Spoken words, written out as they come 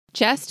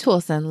Jess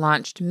Toolson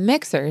launched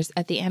Mixhers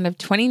at the end of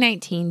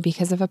 2019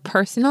 because of a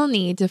personal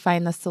need to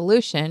find the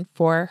solution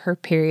for her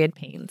period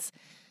pains.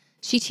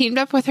 She teamed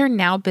up with her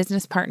now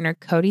business partner,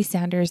 Cody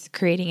Sanders,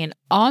 creating an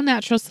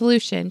all-natural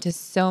solution to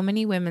so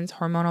many women's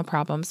hormonal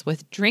problems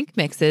with drink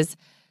mixes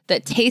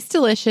that taste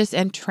delicious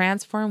and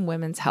transform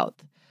women's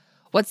health.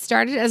 What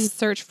started as a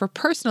search for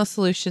personal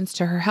solutions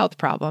to her health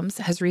problems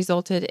has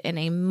resulted in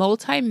a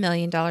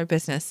multi-million-dollar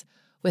business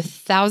with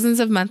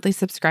thousands of monthly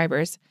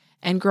subscribers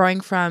and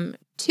growing from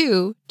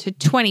 2 to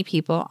 20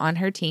 people on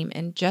her team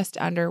in just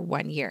under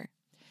 1 year.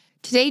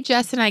 Today,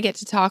 Jess and I get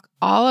to talk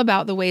all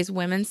about the ways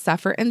women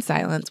suffer in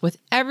silence, with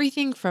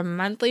everything from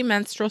monthly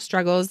menstrual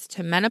struggles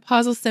to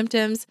menopausal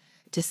symptoms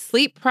to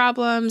sleep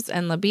problems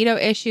and libido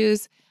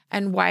issues,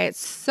 and why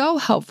it's so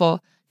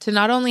helpful to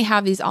not only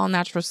have these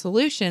all-natural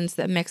solutions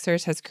that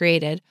Mixhers has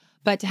created,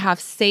 but to have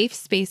safe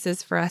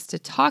spaces for us to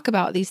talk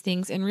about these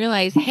things and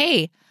realize,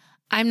 hey,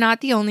 I'm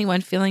not the only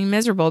one feeling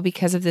miserable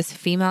because of this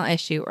female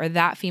issue or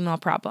that female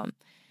problem.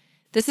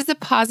 This is a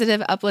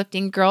positive,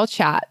 uplifting girl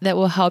chat that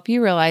will help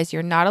you realize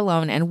you're not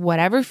alone in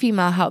whatever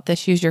female health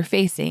issues you're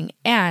facing,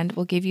 and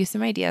will give you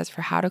some ideas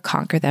for how to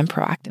conquer them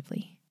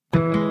proactively.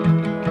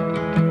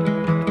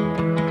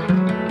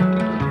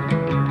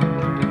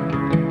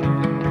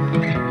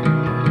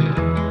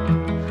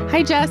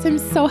 Hi, Jess. I'm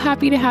so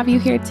happy to have you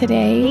here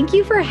today. Thank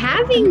you for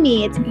having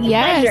me. It's a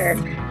pleasure.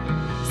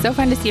 So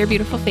fun to see your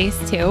beautiful face,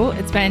 too.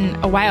 It's been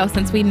a while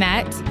since we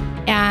met.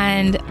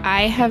 And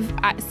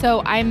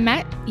I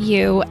met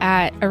you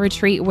at a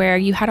retreat where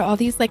you had all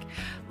these like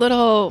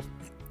little,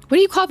 what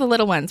do you call the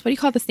little ones? What do you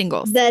call the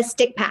singles? The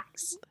stick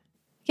packs.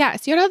 Yeah.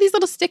 So you had all these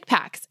little stick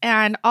packs,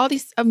 and all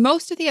these,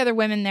 most of the other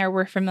women there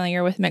were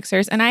familiar with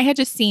Mixhers. And I had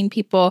just seen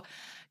people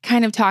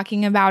kind of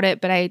talking about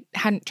it, but I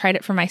hadn't tried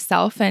it for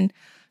myself. And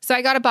so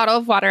I got a bottle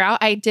of water out.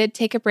 I did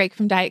take a break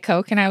from Diet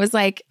Coke, and I was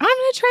like, I'm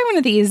going to try one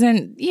of these.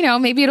 And,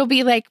 maybe it'll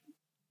be like,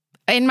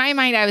 in my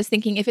mind, I was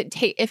thinking if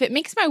it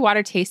makes my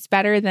water taste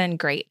better, then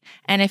great.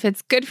 And if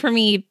it's good for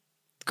me,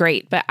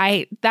 great. But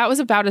that was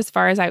about as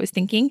far as I was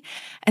thinking.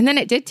 And then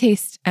it did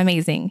taste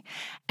amazing.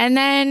 And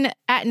then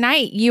at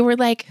night, you were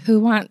like, who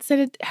wants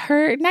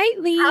her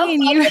nightly? How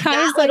and fun was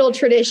that little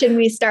tradition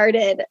we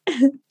started?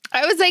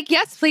 I was like,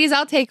 yes, please,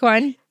 I'll take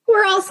one.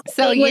 We're all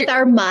sitting with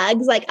our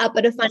mugs, like up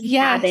at a fun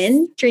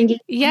cabin, drinking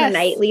the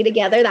nightly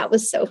together. That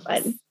was so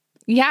fun.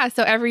 Yeah.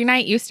 So every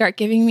night you start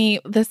giving me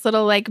this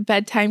little like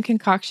bedtime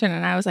concoction.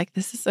 And I was like,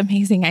 this is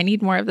amazing. I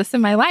need more of this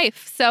in my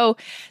life. So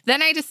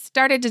then I just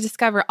started to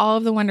discover all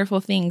of the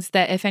wonderful things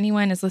that if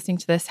anyone is listening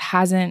to this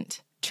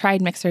hasn't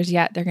tried Mixhers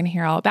yet, they're going to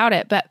hear all about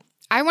it. But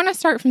I want to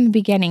start from the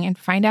beginning and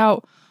find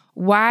out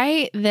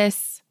why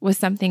this was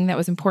something that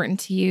was important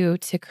to you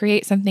to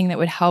create something that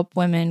would help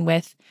women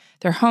with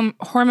their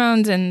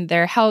hormones and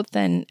their health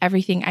and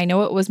everything. I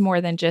know it was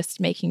more than just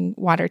making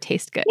water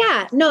taste good.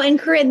 Yeah, no. And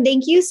Corinne,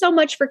 thank you so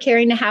much for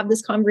caring to have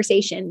this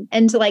conversation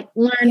and to like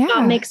learn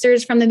about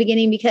Mixhers from the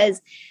beginning,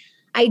 because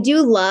I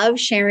do love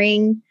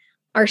sharing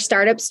our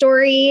startup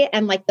story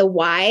and like the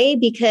why,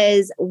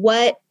 because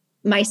what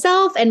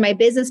myself and my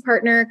business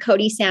partner,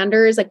 Cody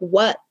Sanders, like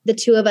what the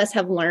two of us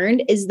have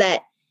learned is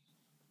that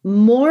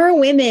more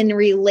women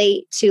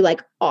relate to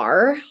like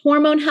our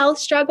hormone health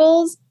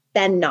struggles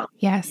than not.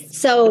 Yes.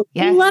 So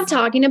we love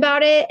talking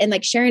about it and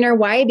like sharing our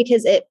why,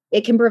 because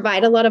it can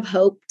provide a lot of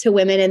hope to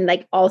women. And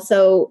like,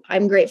 also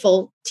I'm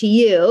grateful to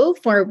you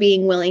for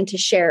being willing to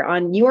share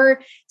on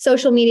your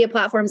social media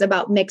platforms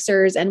about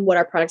Mixhers and what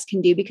our products can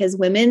do, because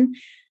women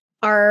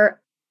are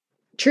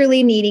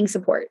truly needing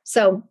support.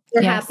 So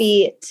we're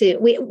happy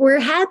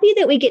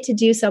that we get to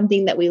do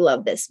something that we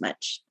love this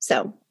much.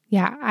 So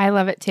yeah, I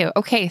love it too.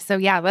 Okay. So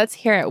let's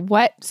hear it.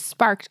 What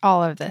sparked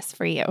all of this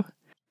for you?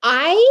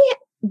 I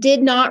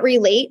did not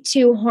relate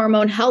to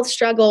hormone health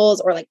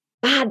struggles or like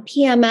bad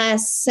PMS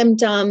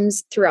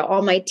symptoms throughout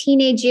all my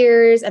teenage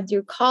years and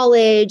through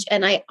college.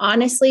 And I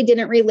honestly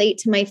didn't relate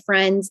to my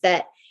friends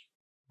that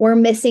were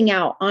missing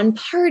out on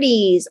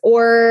parties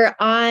or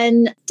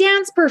on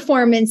dance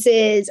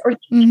performances or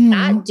things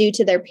like that due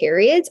to their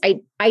periods.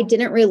 I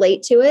didn't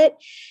relate to it,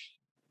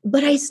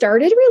 but I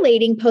started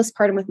relating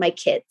postpartum with my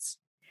kids.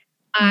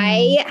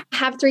 I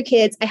have 3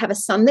 kids. I have a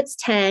son that's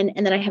 10,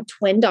 and then I have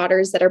twin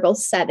daughters that are both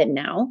 7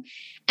 now.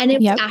 And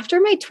it was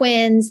after my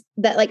twins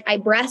that like I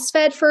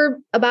breastfed for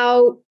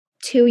about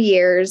 2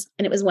 years.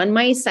 And it was when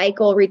my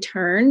cycle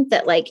returned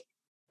that like,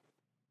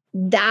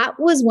 that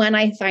was when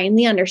I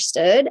finally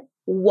understood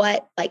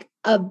what like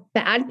a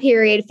bad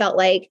period felt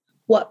like,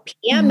 what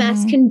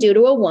PMS can do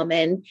to a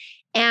woman.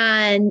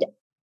 And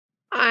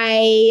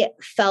I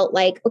felt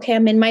like, okay,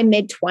 I'm in my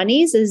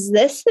mid-20s. Is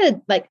this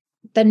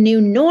the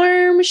new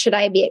norm? Should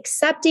I be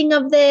accepting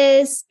of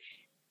this?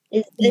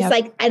 Is this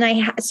like, and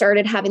I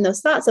started having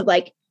those thoughts of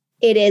like,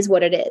 it is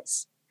what it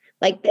is.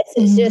 Like, this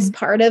is just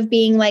part of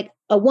being like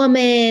a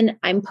woman.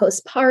 I'm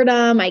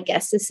postpartum. I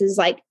guess this is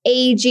like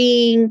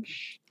aging.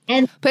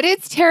 But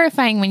it's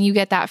terrifying when you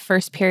get that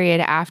first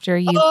period after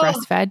you've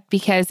breastfed,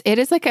 because it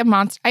is like a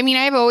monster. I mean,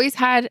 I've always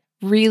had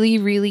really,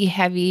 really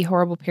heavy,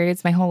 horrible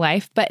periods my whole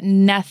life, but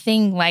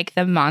nothing like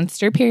the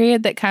monster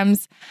period that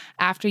comes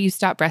after you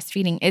stop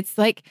breastfeeding. It's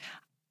like,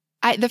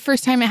 the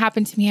first time it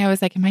happened to me, I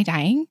was like, am I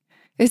dying?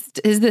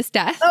 Is this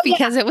death? Oh,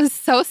 because it was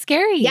so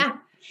scary. Yeah.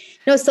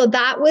 No, so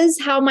that was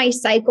how my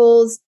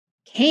cycles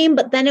came.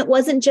 But then it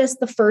wasn't just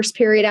the first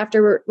period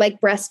after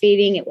like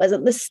breastfeeding. It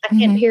wasn't the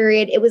second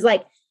period. It was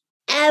like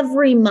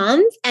every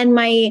month. And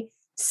my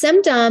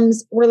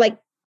symptoms were like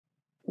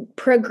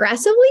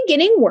progressively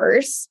getting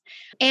worse.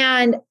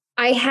 And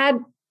I had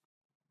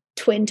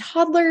twin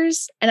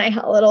toddlers and I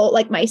had a little,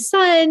 like my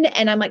son,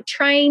 and I'm like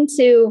trying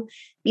to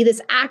be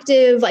this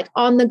active, like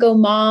on the go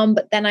mom,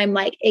 but then I'm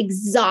like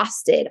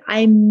exhausted.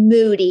 I'm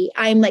moody.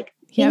 I'm like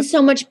in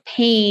so much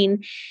pain.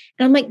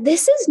 And I'm like,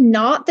 this is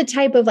not the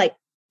type of like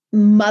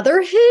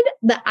motherhood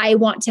that I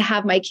want to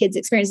have my kids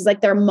experience. It's like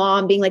their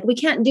mom being like, we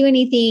can't do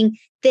anything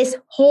this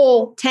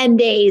whole 10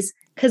 days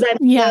because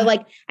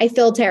I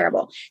feel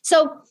terrible.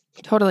 So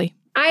totally.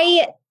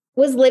 I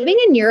was living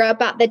in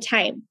Europe at the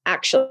time,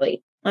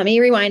 actually. Let me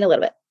rewind a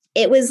little bit.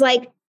 It was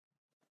like,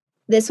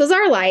 this was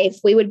our life.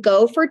 We would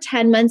go for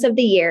 10 months of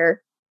the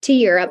year to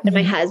Europe and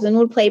my husband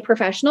would play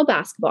professional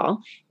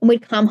basketball and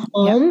we'd come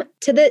home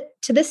to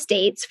the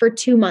States for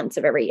 2 months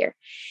of every year.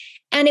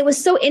 And it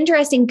was so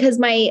interesting because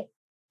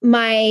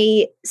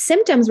my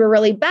symptoms were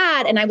really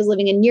bad and I was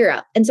living in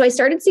Europe. And so I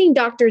started seeing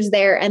doctors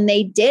there and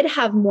they did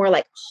have more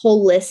like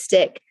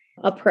holistic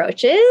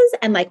approaches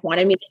and like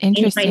wanted me to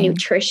change my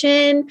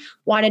nutrition,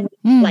 wanted me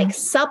to like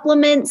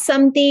supplement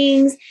some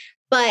things.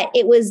 But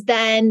it was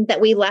then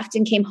that we left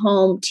and came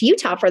home to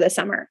Utah for the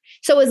summer.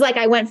 So it was like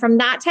I went from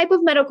that type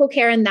of medical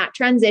care and that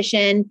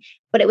transition,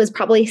 but it was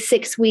probably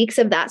 6 weeks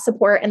of that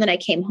support. And then I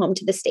came home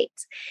to the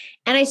States.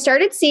 And I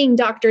started seeing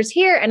doctors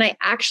here and I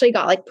actually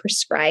got like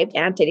prescribed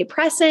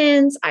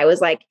antidepressants. I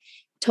was like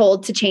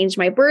told to change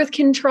my birth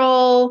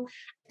control,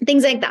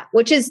 things like that,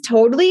 which is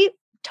totally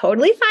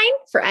fine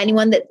for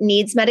anyone that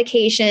needs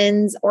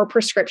medications or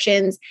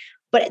prescriptions,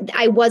 but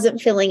I wasn't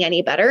feeling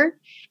any better.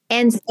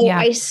 And so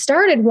I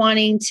started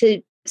wanting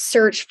to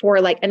search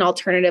for like an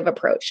alternative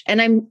approach. And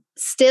I'm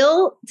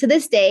still to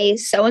this day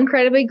so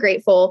incredibly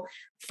grateful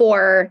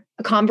for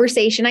a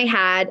conversation I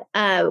had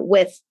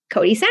with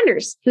Cody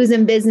Sanders, who's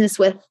in business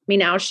with me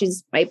now.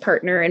 She's my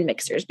partner in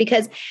Mixhers,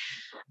 because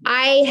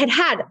I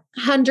had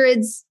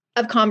hundreds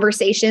of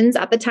conversations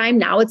at the time.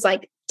 Now it's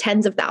like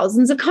tens of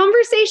thousands of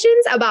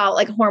conversations about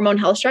like hormone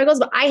health struggles,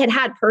 but I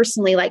had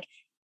personally like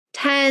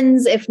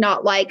tens, if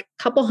not like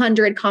a couple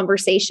hundred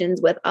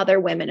conversations with other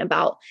women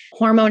about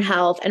hormone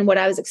health and what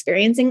I was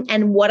experiencing.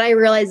 And what I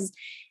realized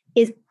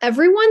is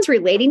everyone's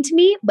relating to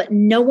me, but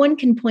no one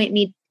can point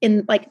me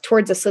in like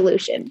towards a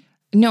solution.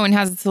 No one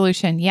has a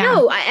solution. Yeah.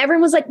 No,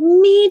 everyone was like,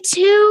 me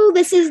too.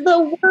 This is the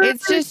worst.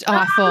 It's just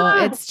awful.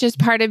 It's just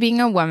part of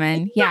being a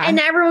woman. Yeah. And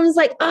everyone was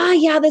like, oh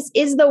yeah, this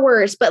is the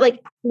worst. But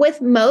like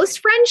with most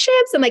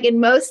friendships and like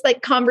in most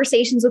like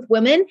conversations with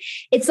women,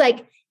 it's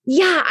like,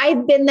 yeah,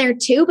 I've been there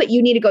too, but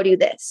you need to go do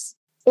this.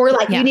 Or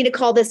like, you need to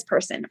call this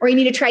person, or you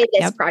need to try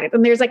this product.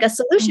 And there's like a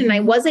solution.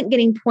 I wasn't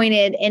getting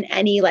pointed in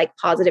any like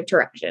positive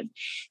direction.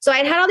 So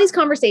I'd had all these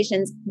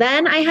conversations.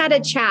 Then I had a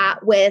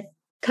chat with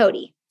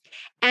Cody,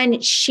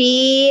 and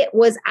she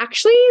was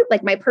actually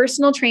like my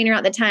personal trainer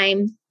at the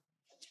time.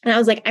 And I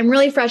was like, I'm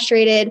really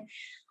frustrated.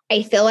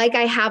 I feel like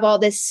I have all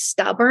this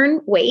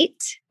stubborn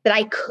weight that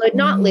I could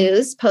not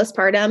lose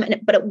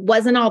postpartum, but it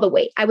wasn't all the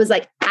weight. I was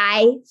like,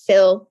 I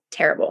feel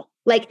terrible.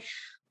 Like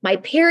my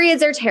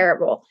periods are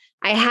terrible.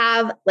 I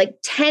have like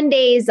 10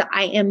 days that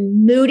I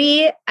am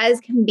moody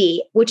as can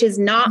be, which is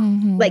not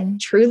like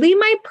truly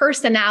my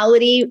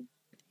personality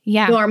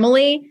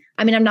normally.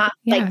 I mean, I'm not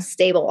like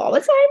stable all the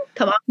time.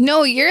 Come on.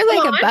 No, you're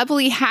like a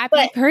bubbly,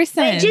 happy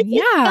person.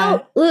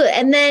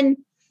 And then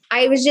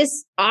I was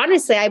just,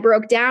 honestly, I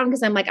broke down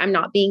because I'm like, I'm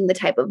not being the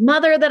type of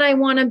mother that I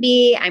want to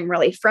be. I'm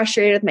really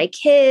frustrated with my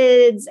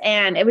kids.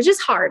 And it was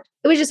just hard.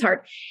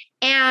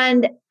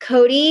 And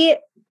Cody,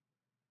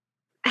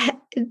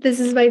 this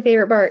is my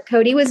favorite part.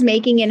 Cody was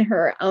making in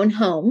her own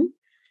home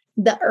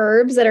the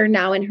herbs that are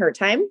now in her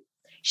time.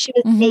 She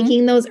was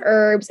making those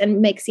herbs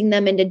and mixing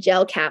them into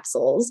gel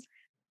capsules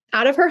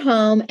out of her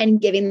home and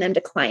giving them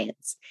to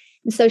clients.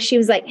 And so she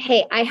was like,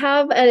 hey, I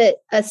have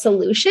a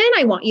solution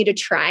I want you to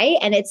try.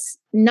 And it's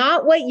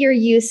not what you're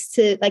used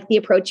to, like the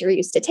approach you're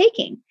used to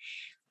taking.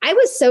 I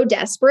was so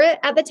desperate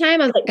at the time.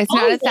 I was like, it's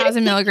not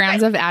 1,000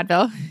 milligrams of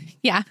Advil.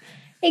 Yeah,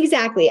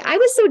 exactly. I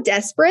was so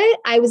desperate.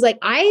 I was like,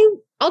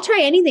 I'll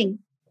try anything.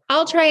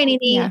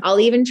 Yeah. I'll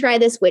even try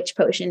this witch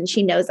potion.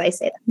 She knows I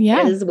say that.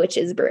 Yeah. This is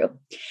witch's brew.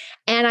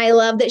 And I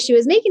love that she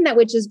was making that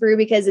witch's brew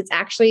because it's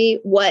actually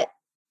what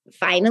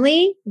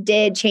finally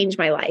did change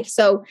my life.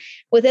 So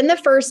within the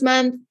first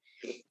month,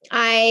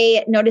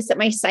 I noticed that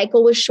my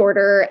cycle was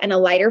shorter and a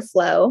lighter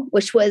flow,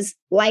 which was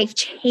life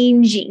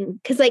changing.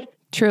 Cause like,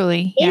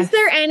 truly, is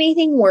there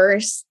anything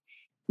worse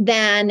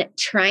than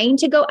trying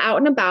to go out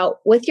and about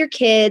with your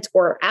kids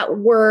or at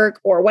work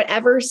or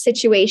whatever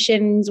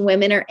situations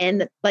women are in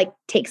that like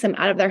takes them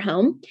out of their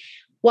home,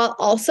 while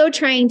also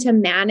trying to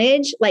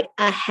manage like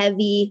a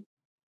heavy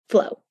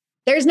flow?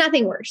 There's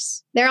nothing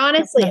worse. There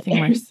honestly Nothing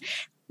worse.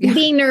 Yeah.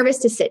 Being nervous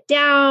to sit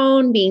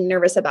down, being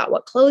nervous about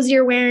what clothes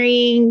you're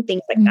wearing,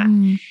 things like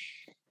that.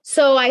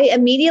 So I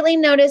immediately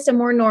noticed a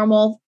more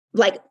normal,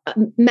 like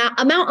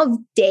amount of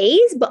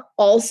days, but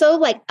also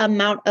like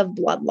amount of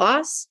blood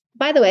loss.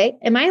 By the way,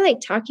 am I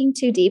like talking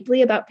too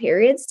deeply about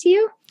periods to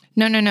you?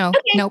 No. Okay.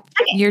 Nope.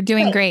 Okay. You're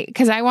doing great.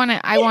 Because I want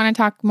to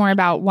talk more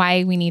about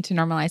why we need to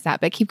normalize that,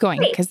 but keep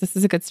going because this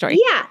is a good story.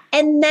 Yeah.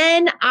 And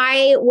then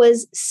I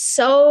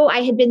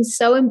had been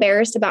so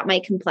embarrassed about my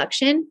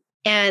complexion,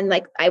 and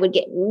like I would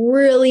get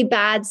really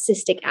bad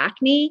cystic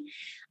acne.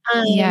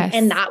 Yes.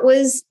 And that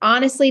was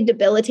honestly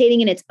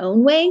debilitating in its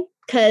own way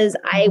because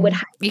I would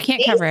hide you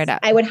can't cover it up.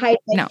 I would hide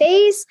my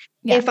face.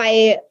 Yeah. If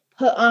I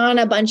put on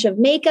a bunch of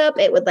makeup,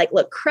 it would like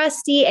look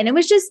crusty. And it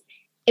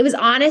was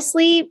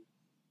honestly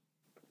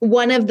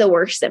one of the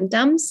worst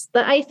symptoms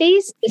that I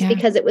faced just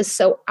because it was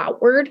so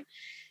outward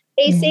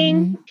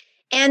facing.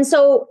 And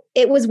so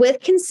it was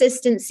with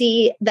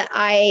consistency that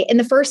in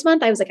the first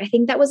month, I was like, I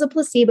think that was a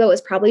placebo. It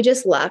was probably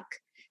just luck.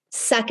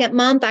 Second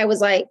month, I was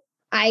like,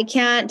 I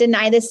can't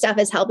deny this stuff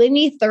is helping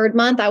me. Third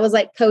month, I was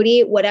like,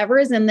 Cody, whatever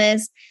is in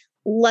this,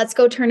 let's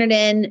go turn it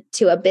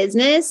into a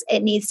business.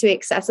 It needs to be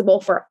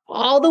accessible for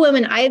all the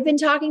women I've been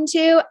talking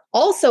to,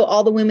 also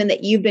all the women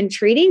that you've been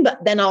treating,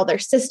 but then all their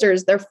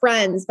sisters, their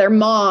friends, their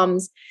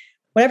moms,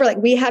 whatever. Like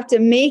we have to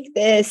make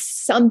this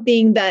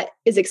something that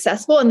is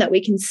accessible and that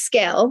we can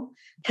scale,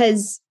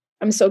 because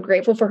I'm so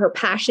grateful for her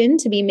passion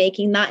to be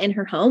making that in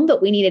her home,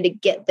 but we needed to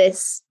get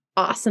this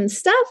awesome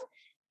stuff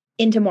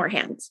into more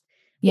hands.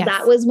 Yes.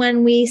 That was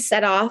when we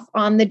set off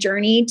on the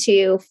journey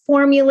to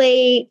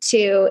formulate,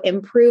 to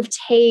improve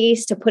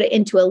taste, to put it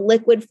into a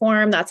liquid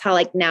form. That's how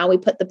like now we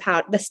put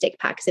the stick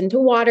packs into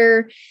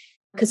water,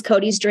 because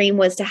Cody's dream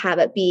was to have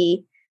it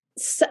be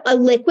a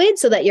liquid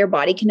so that your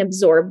body can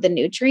absorb the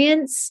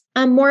nutrients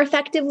more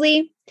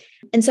effectively.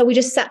 And so we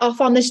just set off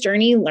on this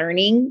journey,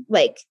 learning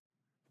like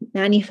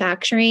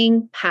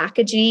manufacturing,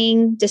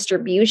 packaging,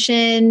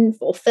 distribution,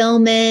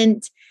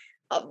 fulfillment,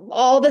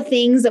 all the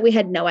things that we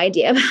had no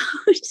idea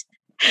about.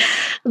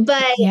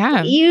 But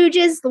you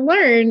just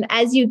learn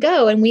as you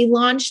go. And we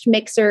launched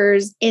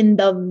Mixhers in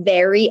the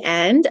very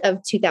end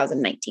of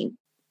 2019.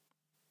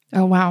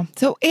 Oh, wow.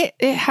 So it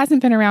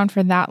hasn't been around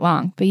for that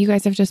long, but you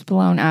guys have just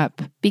blown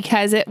up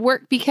because it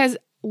worked. Because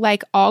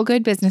like all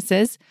good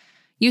businesses,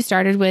 you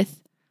started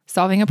with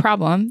solving a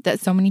problem that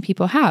so many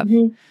people have.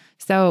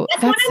 So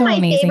that's one of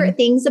so my favorite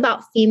things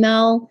about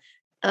female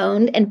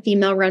owned and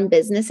female run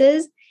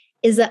businesses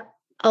is that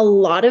a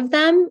lot of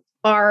them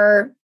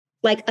are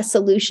like a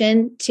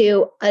solution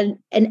to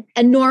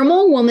a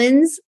normal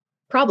woman's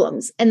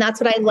problems. And that's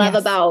what I love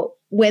about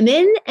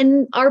women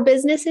and our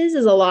businesses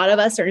is a lot of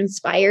us are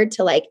inspired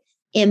to like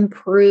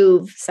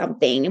improve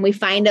something. And we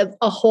find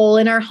a hole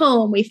in our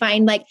home. We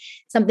find like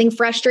something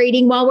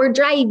frustrating while we're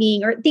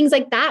driving or things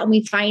like that. And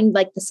we find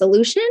like the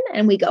solution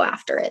and we go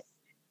after it.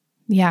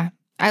 Yeah.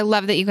 I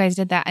love that you guys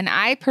did that. And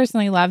I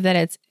personally love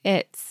that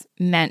it's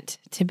meant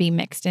to be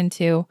mixed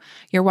into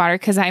your water,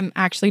 because I'm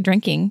actually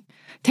drinking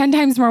 10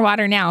 times more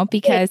water now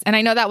and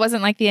I know that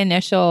wasn't like the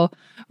initial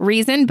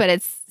reason, but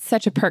it's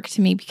such a perk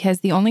to me because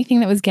the only thing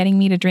that was getting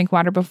me to drink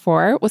water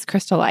before was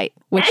Crystal Light,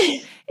 which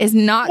is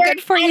not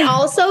good for you. And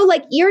also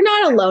like, you're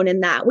not alone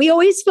in that. We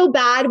always feel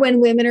bad when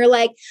women are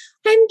like,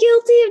 I'm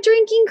guilty of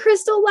drinking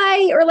Crystal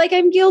Light, or like,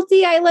 I'm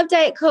guilty, I love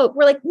Diet Coke.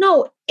 We're like,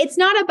 no, it's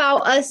not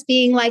about us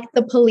being like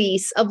the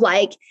police of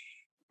like,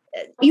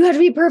 you have to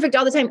be perfect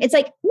all the time. It's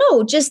like,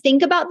 no, just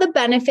think about the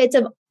benefits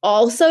of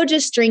also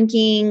just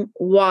drinking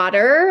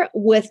water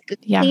with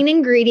clean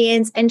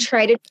ingredients and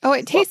try to. Oh,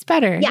 it tastes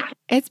better. Yeah.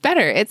 It's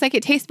better. It's like,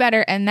 it tastes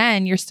better. And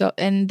then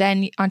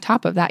then on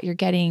top of that, you're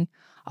getting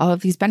all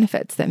of these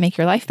benefits that make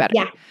your life better.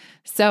 Yeah.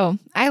 So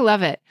I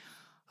love it.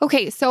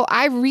 Okay. So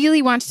I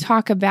really want to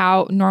talk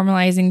about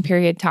normalizing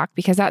period talk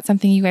because that's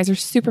something you guys are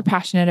super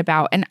passionate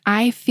about. And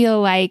I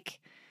feel like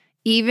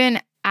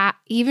even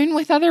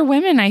with other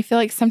women, I feel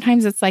like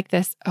sometimes it's like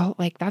this, oh,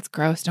 like that's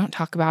gross. Don't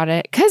talk about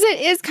it. Cause it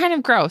is kind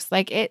of gross.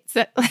 Like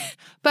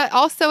but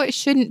also it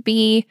shouldn't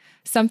be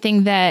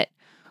something that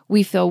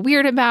we feel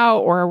weird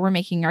about, or we're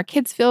making our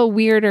kids feel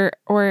weird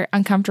or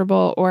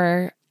uncomfortable,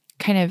 or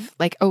kind of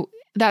like, oh,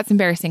 that's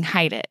embarrassing.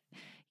 Hide it.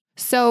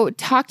 So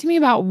talk to me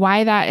about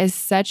why that is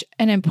such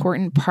an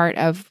important part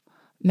of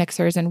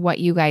Mixhers and what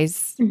you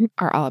guys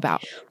are all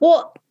about.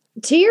 Well,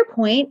 to your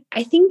point,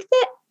 I think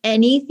that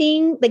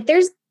anything like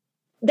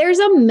there's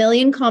a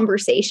million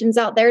conversations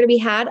out there to be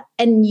had,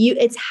 and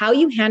it's how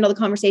you handle the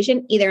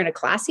conversation, either in a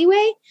classy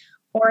way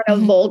or in a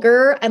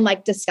vulgar and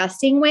like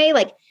disgusting way.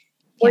 Like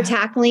we're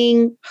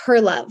tackling her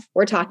love.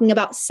 We're talking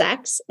about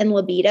sex and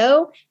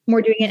libido. And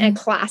we're doing it in a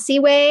classy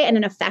way and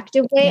an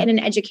effective way and an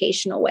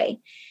educational way.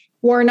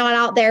 We're not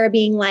out there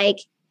being like,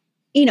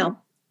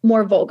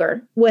 more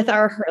vulgar with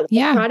our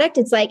product.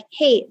 It's like,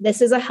 hey,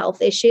 this is a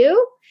health issue.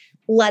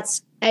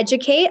 Let's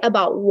educate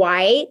about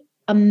why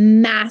a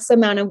mass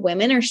amount of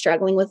women are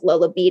struggling with low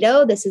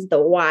libido. This is the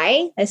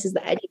why. This is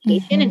the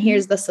education. And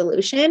here's the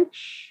solution.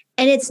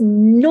 And it's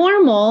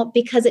normal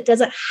because it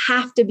doesn't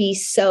have to be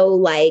so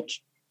like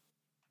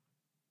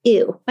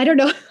ew. I don't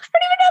know. I don't even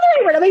know the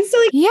right word. I'm like, so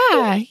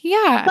like,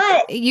 yeah.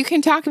 But you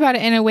can talk about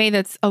it in a way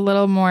that's a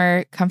little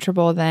more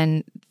comfortable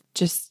than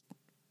just,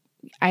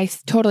 I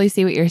totally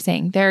see what you're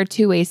saying. There are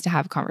two ways to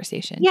have a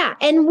conversation. Yeah.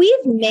 And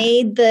we've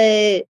made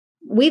the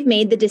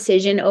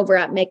decision over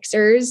at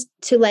Mixhers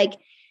to like,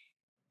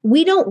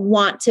 we don't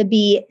want to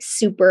be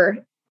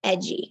super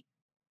edgy.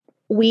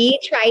 We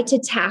try to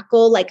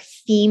tackle like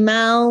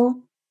female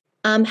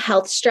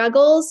health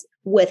struggles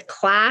with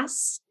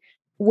class,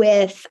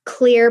 with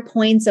clear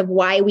points of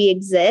why we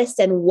exist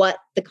and what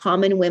the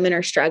common women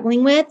are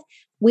struggling with.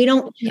 We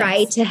don't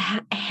try to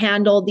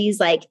handle these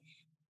like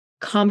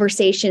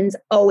conversations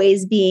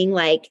always being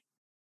like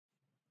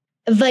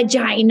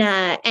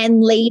vagina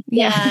and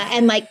labia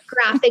and like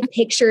graphic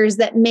pictures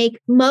that make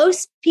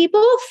most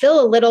people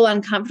feel a little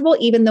uncomfortable,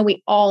 even though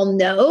we all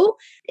know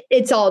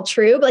it's all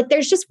true. But like,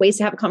 there's just ways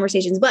to have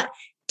conversations. But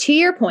to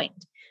your point,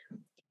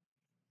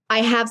 I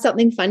have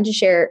something fun to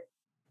share.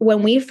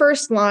 When we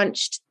first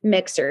launched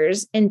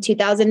Mixhers in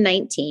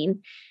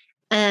 2019,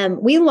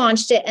 we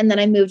launched it and then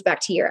I moved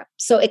back to Europe.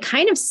 So it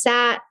kind of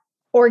sat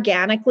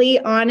organically,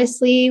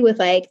 honestly, with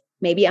like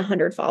maybe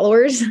 100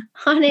 followers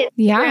on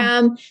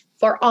Instagram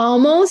for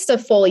almost a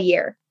full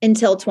year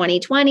until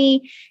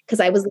 2020, because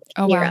I was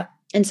in Europe.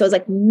 And so it was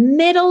like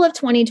middle of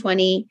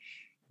 2020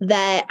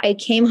 that I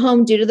came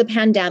home due to the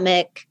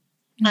pandemic.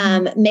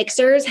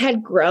 Mixhers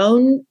had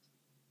grown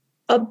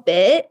a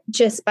bit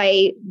just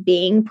by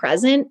being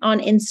present on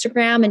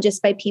Instagram and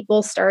just by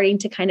people starting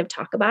to kind of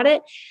talk about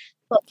it.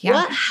 But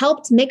what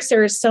helped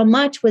Mixhers so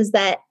much was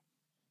that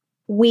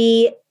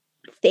we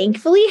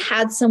thankfully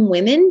had some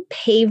women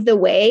pave the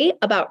way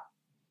about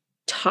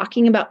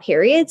talking about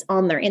periods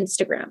on their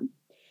Instagram.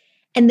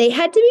 And they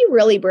had to be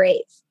really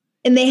brave.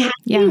 And they had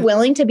to be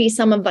willing to be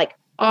some of like,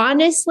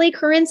 honestly,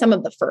 Corinne, some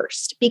of the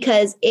first,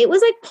 because it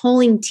was like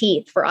pulling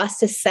teeth for us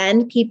to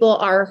send people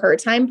our Her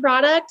Time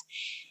product.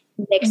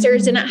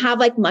 Mixhers didn't have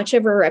like much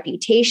of a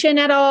reputation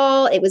at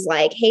all. It was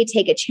like, hey,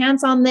 take a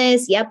chance on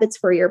this. Yep, it's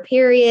for your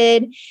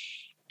period.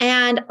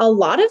 And a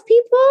lot of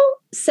people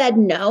said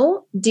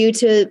no due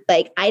to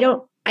like,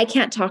 I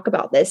can't talk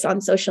about this on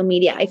social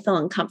media. I feel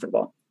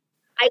uncomfortable.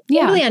 I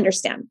totally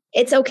understand.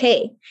 It's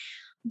okay.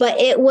 But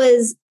it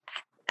was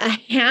a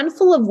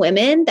handful of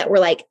women that were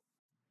like,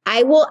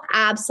 I will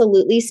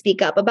absolutely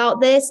speak up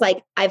about this.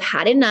 Like, I've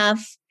had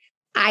enough.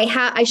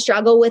 I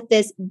struggle with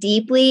this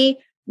deeply.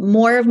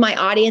 More of my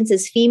audience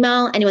is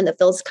female. Anyone that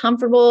feels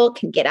comfortable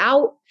can get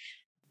out.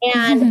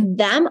 And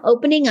them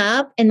opening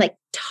up and like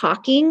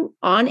talking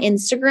on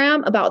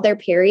Instagram about their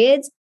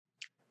periods,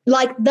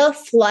 like the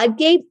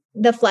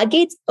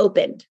floodgates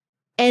opened.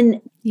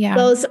 And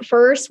those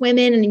first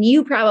women, and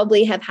you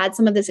probably have had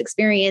some of this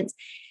experience,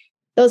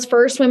 those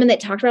first women that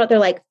talked about it, they're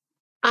like,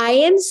 I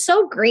am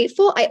so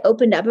grateful I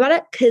opened up about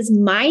it, because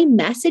my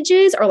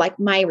messages or like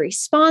my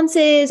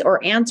responses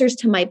or answers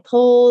to my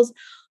polls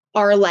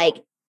are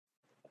like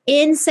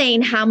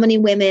insane. How many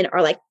women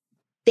are like,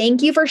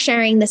 thank you for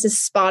sharing. This is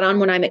spot on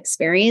what I'm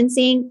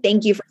experiencing.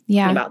 Thank you for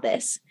talking about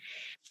this.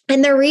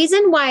 And the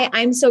reason why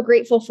I'm so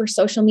grateful for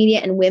social media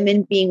and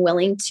women being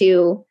willing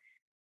to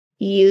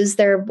use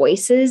their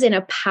voices in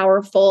a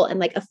powerful and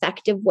like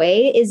effective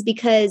way is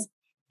because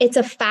it's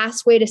a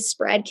fast way to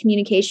spread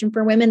communication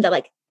for women that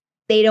like,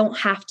 they don't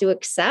have to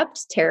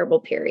accept terrible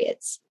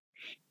periods.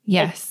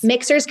 Yes.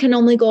 Like, Mixhers can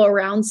only go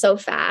around so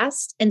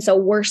fast. And so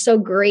we're so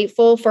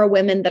grateful for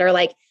women that are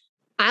like,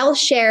 I'll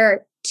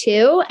share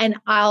too. And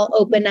I'll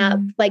open up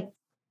like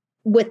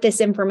with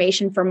this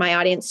information for my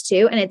audience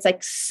too. And it's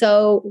like,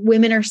 so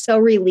women are so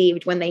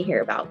relieved when they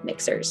hear about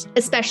Mixhers,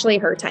 especially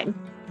Her Time.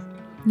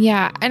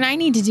 Yeah. And I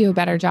need to do a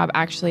better job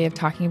actually of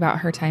talking about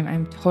Her Time.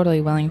 I'm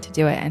totally willing to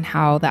do it and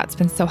how that's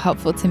been so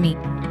helpful to me.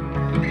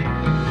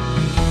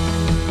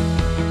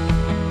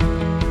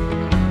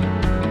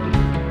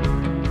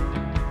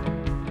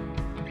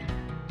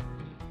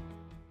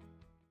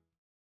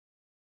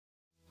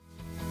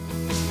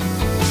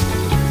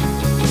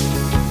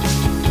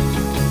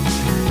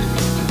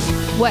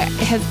 What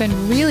has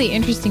been really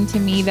interesting to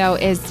me, though,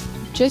 is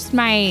just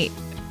my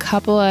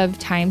couple of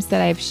times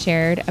that I've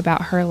shared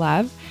about Her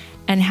Love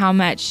and how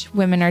much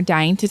women are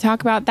dying to talk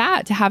about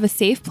that, to have a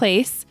safe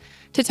place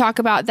to talk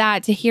about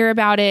that, to hear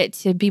about it,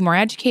 to be more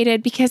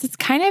educated, because it's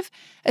kind of,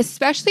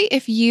 especially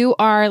if you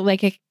are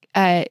like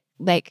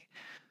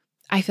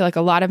I feel like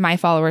a lot of my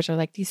followers are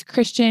like these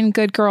Christian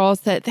good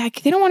girls that they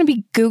don't want to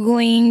be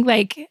Googling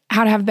like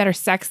how to have a better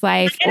sex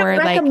life. I don't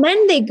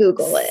recommend they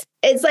Google it.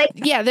 It's like,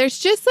 there's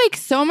just like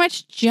so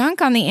much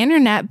junk on the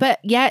internet, but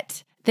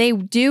yet they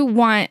do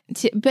want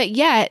to, but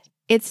yet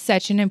it's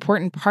such an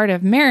important part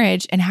of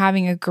marriage and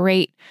having a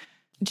great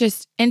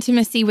just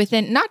intimacy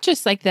within, not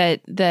just like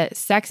the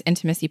sex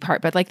intimacy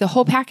part, but like the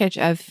whole package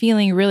of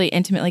feeling really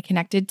intimately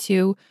connected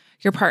to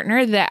your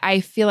partner, that I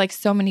feel like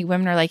so many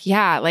women are like,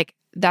 yeah, like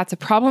that's a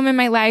problem in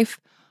my life,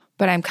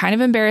 but I'm kind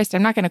of embarrassed.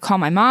 I'm not going to call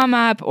my mom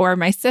up or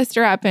my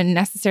sister up and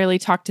necessarily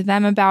talk to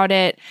them about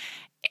it.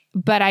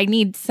 But I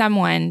need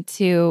someone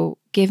to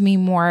give me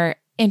more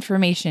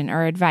information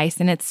or advice.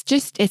 And it's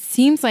just, it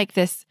seems like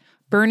this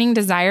burning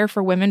desire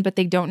for women, but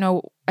they don't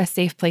know a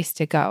safe place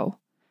to go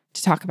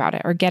to talk about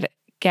it or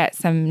get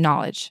some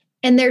knowledge.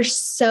 And there's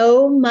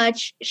so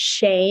much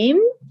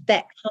shame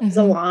that comes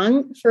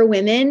along for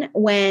women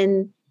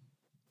when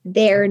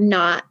they're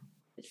not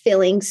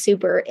feeling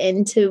super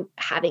into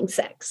having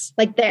sex.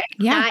 Like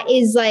that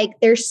is like,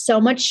 there's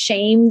so much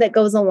shame that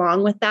goes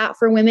along with that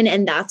for women.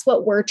 And that's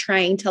what we're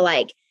trying to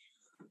like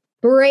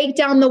break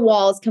down the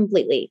walls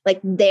completely.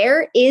 Like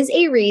there is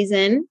a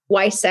reason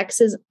why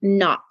sex is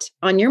not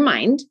on your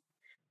mind.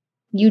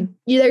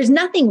 There's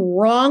nothing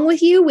wrong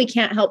with you. We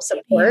can't help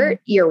support.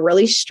 You're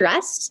really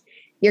stressed.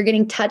 You're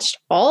getting touched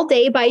all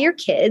day by your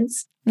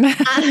kids.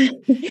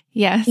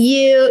 Yes.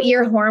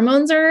 Your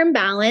hormones are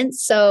imbalanced.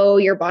 So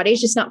your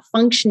body's just not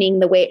functioning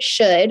the way it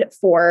should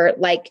for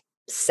like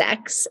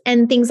sex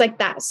and things like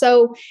that.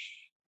 So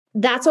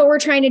that's what we're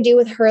trying to do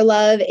with Her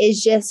Love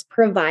is just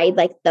provide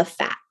like the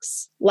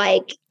facts.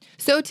 Like,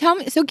 so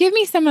give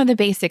me some of the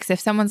basics.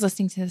 If someone's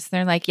listening to this,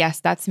 they're like, yes,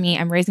 that's me.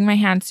 I'm raising my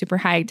hand super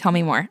high. Tell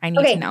me more. I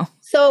need to know.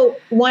 So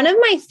one of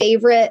my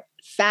favorite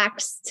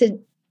facts to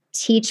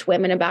teach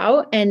women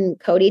about, and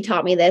Cody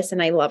taught me this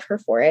and I love her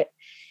for it,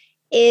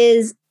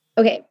 is,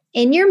 okay,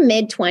 in your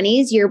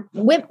mid-20s,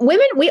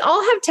 women, we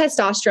all have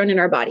testosterone in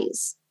our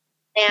bodies.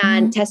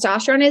 And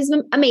testosterone is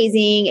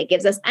amazing. It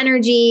gives us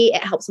energy.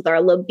 It helps with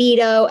our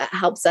libido. It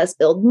helps us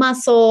build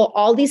muscle,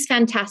 all these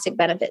fantastic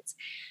benefits.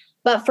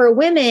 But for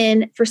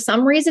women, for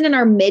some reason in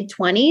our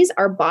mid-20s,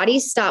 our body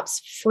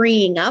stops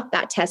freeing up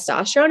that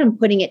testosterone and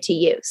putting it to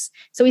use.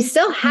 So we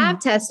still have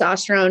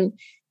testosterone.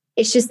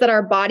 It's just that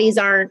our bodies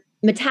aren't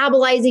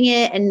metabolizing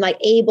it and like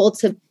able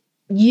to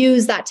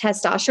use that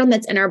testosterone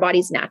that's in our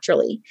bodies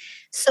naturally.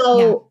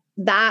 So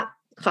that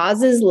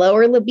causes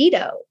lower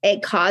libido.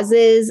 It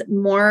causes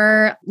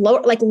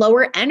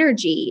lower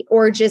energy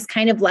or just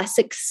kind of less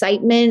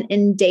excitement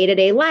in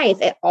day-to-day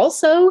life. It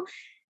also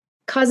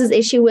causes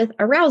issue with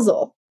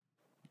arousal.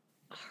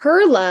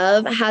 Her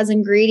Love has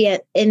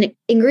ingredients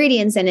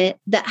in it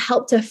that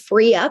help to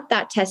free up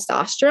that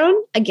testosterone.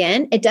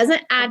 Again, it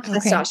doesn't add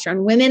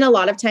testosterone. Women a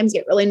lot of times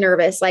get really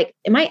nervous. Like,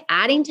 am I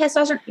adding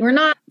testosterone? We're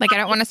not. Like, I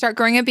don't want to start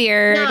growing a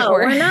beard. No,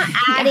 we're not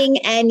adding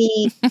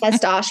any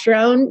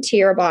testosterone to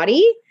your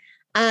body.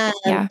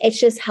 It's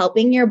just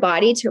helping your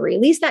body to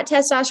release that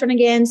testosterone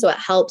again. So it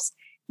helps,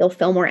 you'll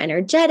feel more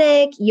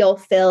energetic. You'll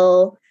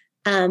feel,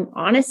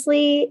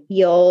 honestly,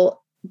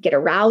 you'll get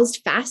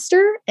aroused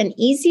faster and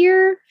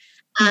easier.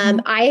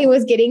 I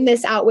was getting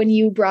this out when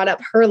you brought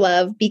up Her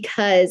Love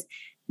because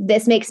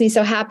this makes me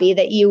so happy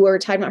that you were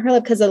talking about Her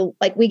Love because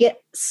like we get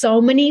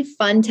so many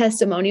fun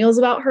testimonials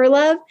about Her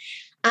Love.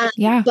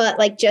 But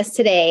like just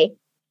today,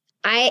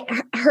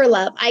 Her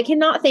Love, I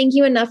cannot thank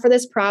you enough for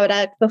this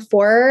product.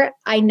 Before,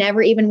 I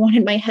never even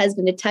wanted my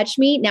husband to touch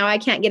me. Now I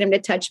can't get him to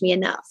touch me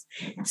enough.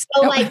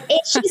 So like,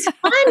 it's just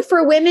fun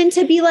for women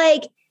to be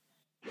like,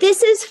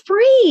 this is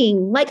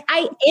freeing. Like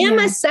I am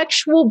a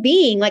sexual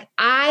being. Like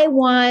I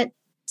want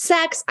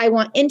sex. I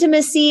want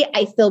intimacy.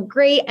 I feel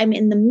great. I'm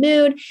in the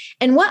mood.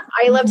 And what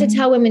I love to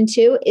tell women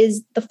too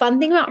is the fun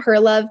thing about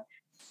Her Love,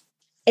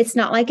 it's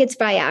not like it's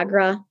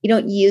Viagra. You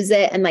don't use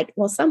it and like,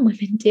 well, some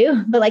women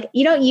do, but like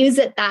you don't use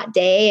it that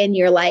day and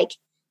you're like,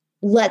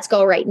 let's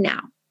go right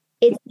now.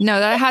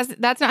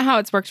 That's not how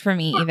it's worked for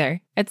me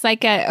either. It's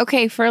like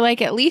for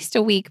like at least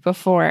a week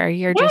before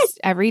you're just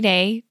every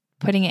day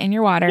putting it in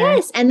your water.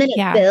 Yes. And then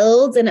it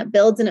builds and it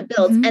builds and it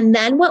builds. And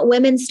then what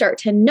women start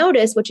to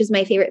notice, which is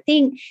my favorite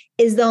thing,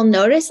 is they'll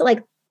notice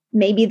like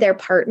maybe their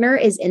partner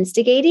is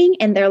instigating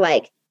and they're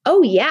like,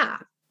 oh yeah,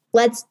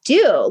 let's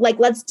do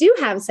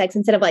have sex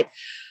instead of like,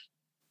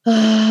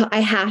 oh, I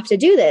have to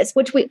do this,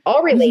 which we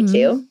all relate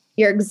to.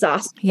 You're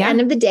exhausted at the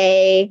end of the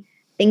day,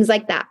 things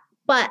like that.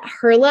 But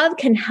Her Love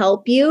can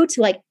help you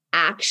to like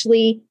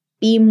actually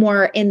be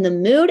more in the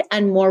mood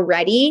and more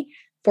ready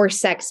for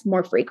sex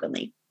more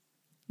frequently.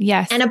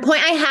 Yes. And a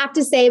point I have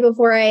to say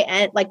before I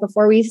end, like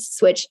before we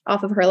switch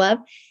off of Her Love,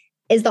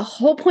 is the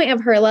whole point of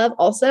Her Love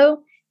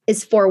also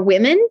is for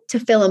women to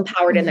feel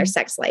empowered in their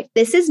sex life.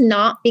 This is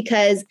not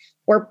because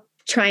we're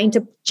trying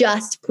to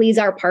just please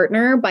our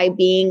partner by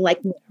being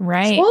like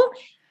sexual.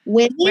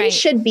 Women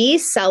should be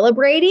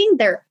celebrating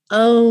their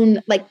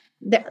own, like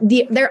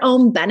their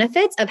own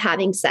benefits of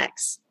having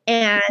sex.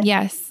 And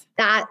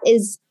that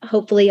is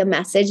hopefully a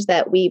message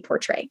that we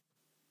portray.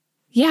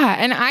 Yeah.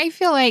 And I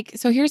feel like,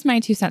 so here's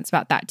my 2 cents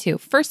about that too.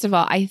 First of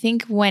all, I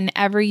think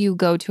whenever you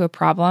go to a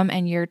problem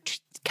and you're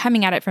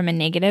coming at it from a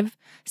negative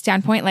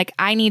standpoint, like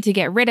I need to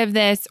get rid of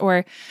this,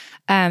 or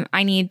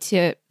I need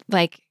to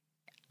like,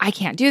 I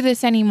can't do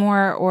this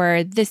anymore,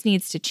 or this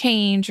needs to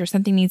change, or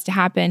something needs to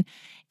happen.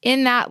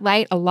 In that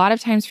light, a lot of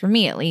times for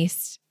me, at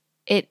least,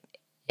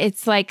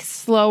 it's like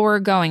slower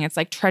going. It's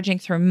like trudging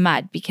through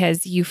mud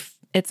because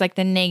it's like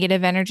the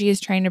negative energy is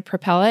trying to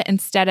propel it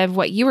instead of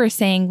what you were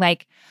saying,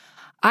 like,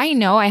 I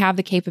know I have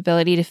the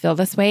capability to feel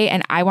this way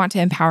and I want to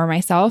empower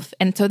myself.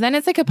 And so then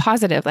it's like a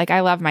positive, like I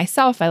love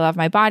myself. I love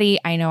my body.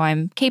 I know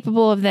I'm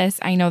capable of this.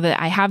 I know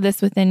that I have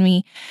this within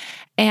me.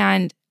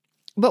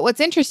 But what's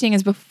interesting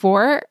is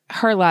before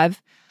Her Love,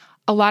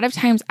 a lot of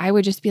times I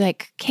would just be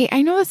like, okay,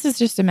 I know this is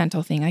just a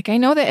mental thing. Like, I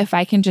know that if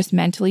I can just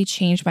mentally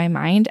change my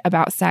mind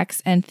about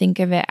sex and think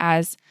of it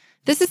as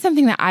this is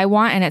something that I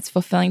want and it's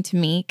fulfilling to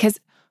me. Because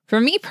for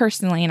me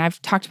personally, and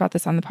I've talked about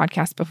this on the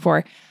podcast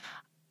before,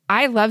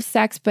 I love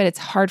sex, but it's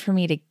hard for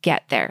me to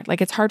get there. Like,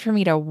 it's hard for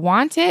me to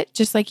want it,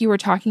 just like you were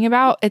talking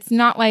about. It's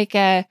not like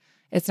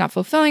it's not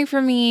fulfilling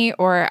for me,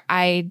 or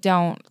I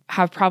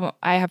have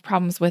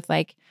problems with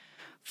like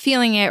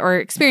feeling it or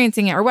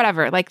experiencing it or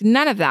whatever, like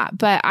none of that.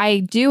 But I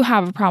do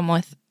have a problem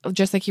with,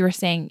 just like you were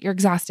saying, you're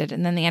exhausted.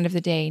 And then the end of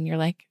the day and you're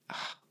like,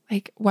 oh,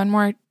 like one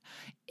more,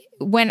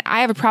 when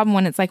I have a problem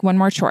when it's like one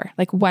more chore,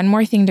 like one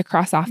more thing to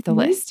cross off the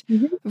list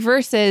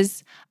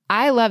versus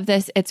I love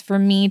this. It's for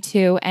me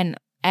too. And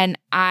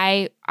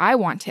I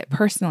want it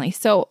personally.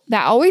 So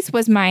that always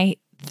was my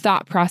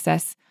thought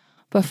process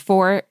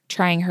before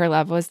trying Her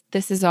Love was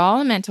this is all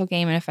a mental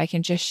game. And if I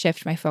can just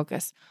shift my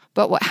focus.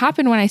 But what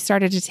happened when I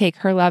started to take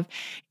Her Love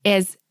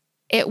is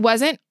it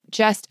wasn't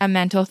just a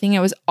mental thing.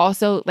 It was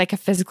also like a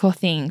physical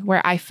thing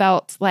where I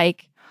felt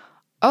like,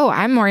 oh,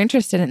 I'm more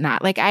interested in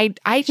that. Like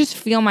I just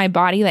feel my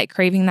body like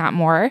craving that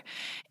more.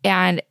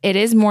 And it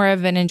is more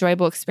of an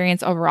enjoyable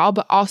experience overall,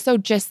 but also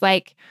just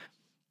like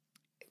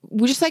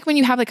when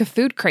you have like a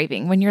food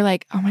craving, when you're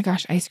like, oh my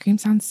gosh, ice cream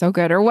sounds so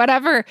good or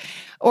whatever.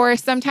 Or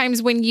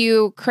sometimes when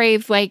you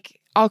crave, like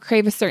I'll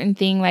crave a certain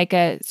thing, like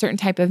a certain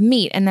type of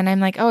meat. And then I'm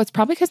like, oh, it's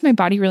probably because my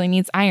body really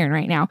needs iron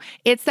right now.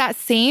 It's that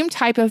same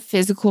type of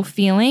physical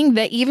feeling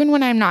that even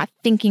when I'm not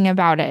thinking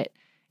about it,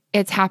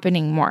 it's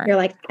happening more. You're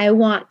like, I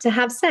want to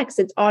have sex.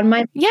 It's on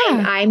my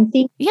mind. I'm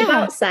thinking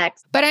about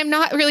sex. But I'm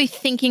not really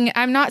thinking,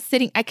 I'm not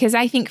sitting, because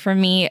I think for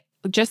me,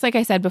 just like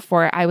I said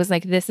before, I was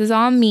like, this is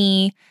all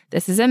me.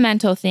 This is a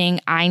mental thing.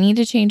 I need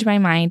to change my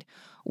mind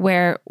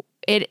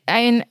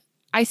and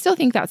I still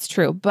think that's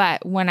true.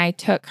 But when I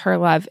took Her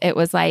Love, it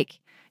was like,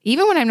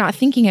 even when I'm not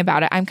thinking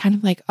about it, I'm kind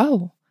of like,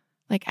 oh,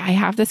 like I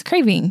have this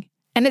craving.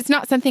 And it's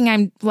not something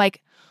I'm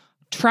like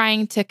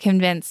trying to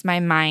convince my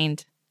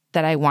mind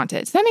that I want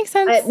it. Does that make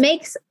sense? It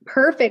makes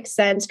perfect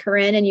sense,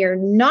 Corinne, and you're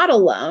not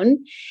alone.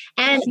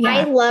 And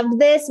I loved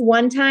this.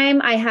 One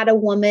time I had a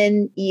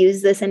woman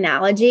use this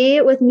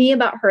analogy with me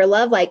about Her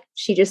Love. Like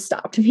she just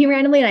stopped me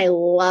randomly. And I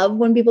love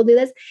when people do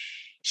this.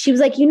 She was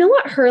like, you know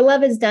what Her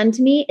Love has done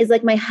to me is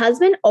like my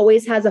husband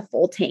always has a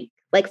full tank.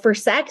 Like for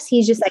sex,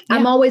 he's just like,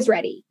 I'm always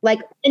ready. Like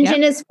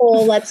engine is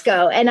full. Let's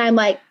go. And I'm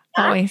like,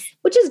 always,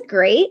 which is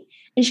great.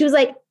 And she was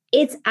like,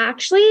 it's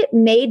actually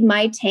made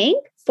my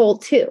tank full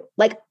too.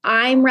 Like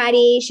I'm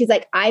ready. She's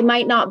like, I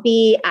might not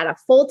be at a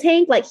full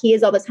tank like he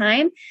is all the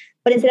time,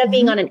 but instead of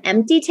being on an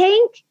empty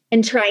tank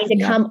and trying to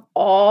come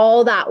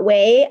all that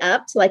way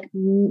up to like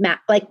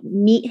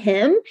meet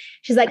him,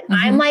 she's like,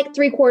 I'm like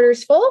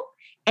 3/4 full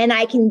and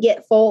I can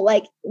get full,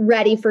 like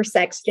ready for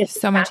sex. Just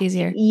so much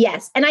easier.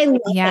 Yes. And I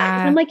love that.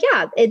 And I'm like,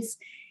 it's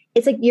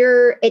like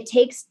it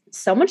takes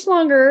so much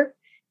longer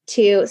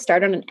to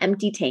start on an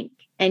empty tank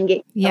and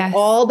get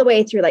all the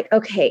way through like,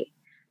 okay,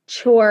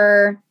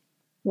 chore,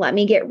 let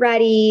me get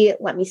ready.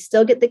 Let me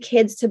still get the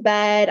kids to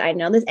bed. I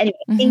know this, anyway,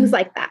 things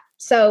like that.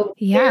 So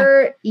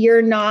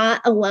you're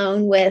not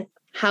alone with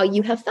how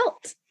you have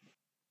felt.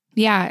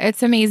 Yeah,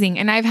 it's amazing.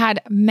 And I've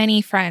had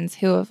many friends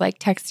who have like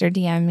texted or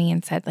DM me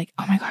and said like,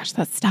 oh my gosh,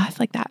 that stuff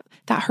like that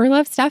Her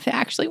Love stuff, it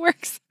actually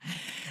works.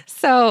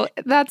 So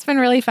that's been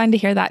really fun to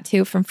hear that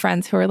too from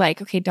friends who are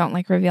like, okay, don't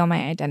like reveal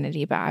my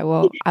identity, but I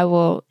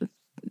will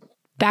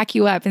back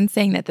you up in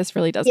saying that this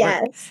really does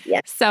work.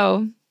 Yes.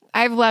 So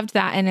I've loved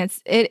that. And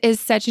it is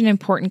such an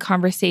important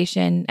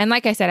conversation. And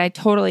like I said, I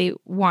totally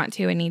want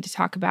to and need to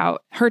talk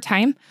about her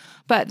time,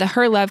 but the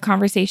Her Love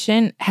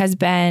conversation has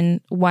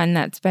been one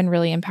that's been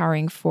really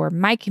empowering for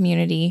my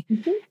community.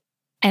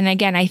 And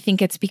again, I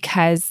think it's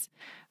because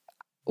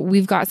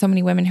we've got so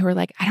many women who are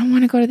like, I don't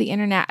want to go to the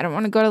internet. I don't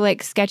want to go to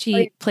like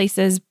sketchy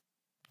places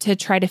to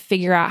try to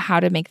figure out how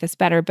to make this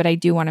better, but I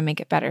do want to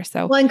make it better.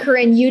 So, well, and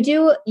Corinne, you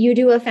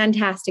do a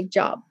fantastic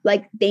job.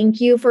 Like,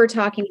 thank you for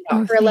talking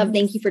about Her Love.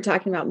 Thank you for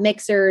talking about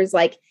Mixhers.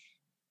 Like,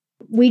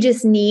 we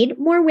just need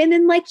more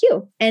women like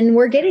you, and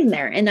we're getting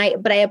there.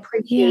 But I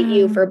appreciate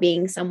you for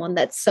being someone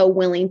that's so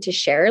willing to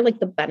share like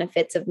the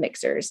benefits of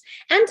Mixhers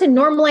and to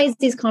normalize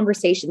these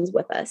conversations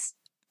with us.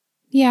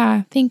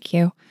 Yeah, thank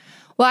you.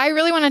 Well, I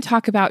really want to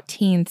talk about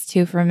teens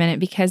too for a minute,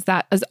 because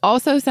that is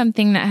also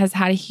something that has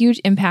had a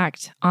huge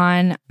impact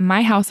on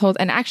my household.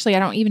 And actually, I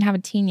don't even have a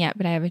teen yet,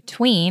 but I have a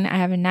tween. I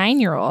have a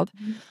 9-year-old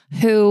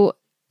who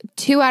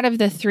 2 out of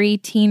the 3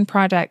 teen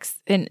projects,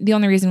 and the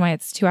only reason why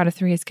it's 2 out of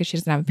 3 is because she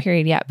doesn't have a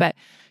period yet, but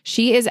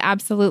she is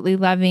absolutely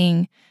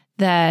loving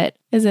that.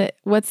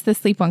 What's the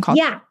sleep one called?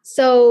 Yeah.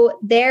 So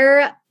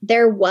there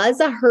was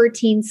a Her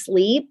Teen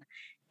Sleep.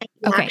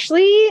 I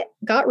actually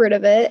got rid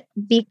of it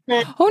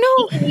because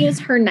you can use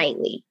Her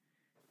Nightly.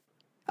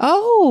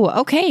 Oh,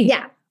 okay.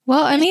 Yeah.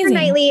 Well, amazing.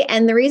 Her Nightly.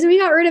 And the reason we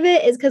got rid of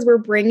it is because we're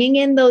bringing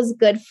in those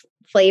good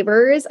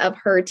flavors of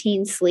Her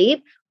Teen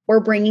Sleep. We're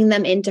bringing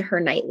them into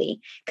Her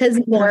Nightly because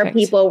more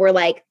people were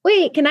like,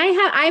 wait,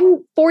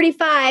 I'm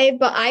 45,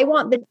 but I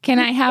want can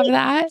I have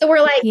that? So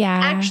we're like,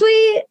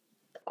 actually,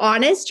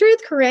 honest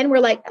truth, Corinne, we're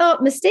like, oh,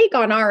 mistake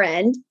on our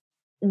end.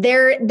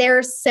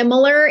 They're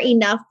similar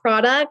enough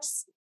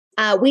products.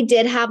 We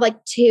did have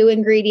like 2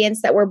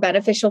 ingredients that were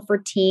beneficial for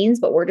teens,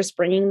 but we're just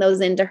bringing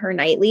those into her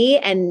nightly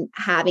and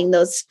having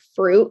those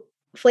fruit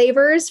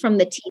flavors from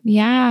the teen.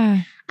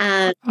 Yeah.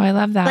 I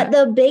love that. But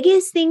the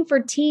biggest thing for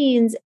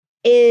teens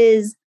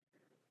is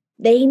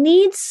they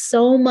need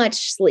so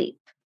much sleep.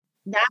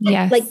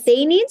 Yes. Like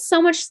they need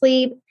so much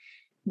sleep.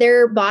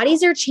 Their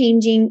bodies are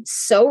changing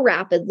so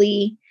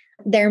rapidly.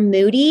 They're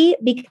moody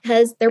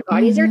because their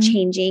bodies are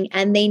changing,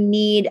 and they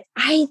need,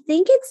 I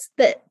think it's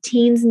that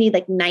teens need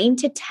like 9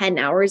 to 10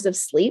 hours of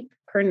sleep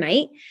per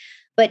night,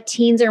 but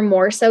teens are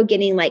more so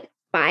getting like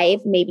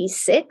 5, maybe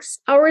 6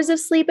 hours of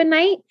sleep a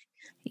night.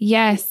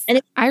 Yes.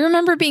 And I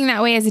remember being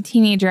that way as a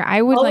teenager.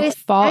 I would like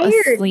fall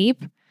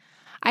asleep.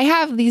 I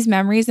have these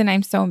memories, and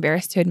I'm so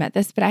embarrassed to admit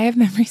this, but I have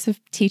memories of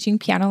teaching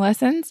piano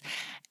lessons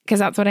because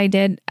that's what I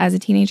did as a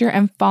teenager,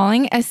 and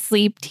falling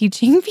asleep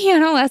teaching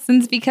piano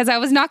lessons because I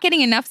was not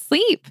getting enough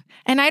sleep.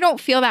 And I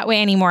don't feel that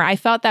way anymore. I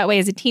felt that way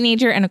as a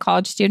teenager and a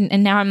college student.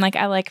 And now I'm like,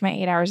 I like my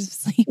 8 hours of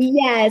sleep.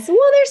 Yes. Well,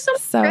 there's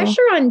some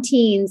pressure on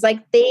teens. Like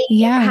they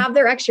have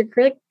their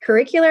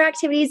extracurricular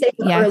activities, they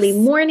have early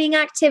morning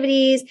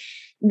activities,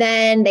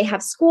 then they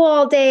have school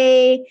all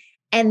day,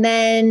 and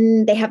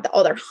then they have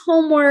all their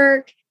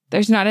homework.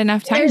 There's not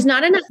enough time. There's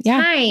not enough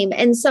time.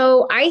 And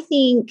so I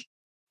think,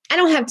 I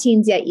don't have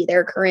teens yet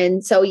either,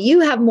 Corinne. So you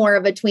have more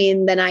of a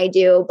tween than I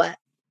do. But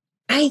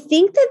I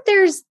think that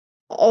there's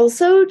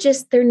also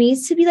just, there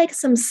needs to be like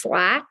some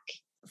slack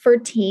for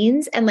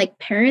teens and like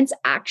parents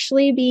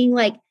actually being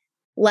like,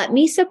 let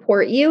me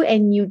support you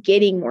and you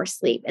getting more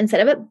sleep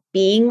instead of it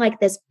being like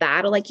this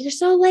battle. Like, you're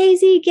so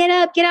lazy, get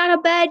up, get out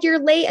of bed. You're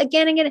late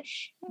again and again.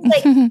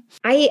 Like,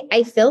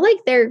 I feel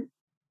like there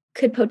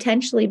could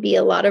potentially be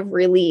a lot of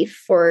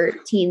relief for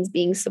teens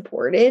being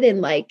supported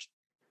and like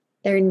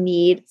their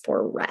need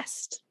for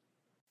rest.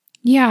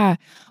 Yeah.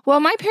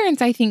 Well, my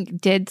parents, I think,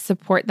 did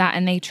support that,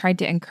 and they tried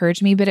to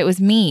encourage me, but it was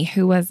me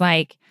who was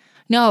like,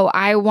 no,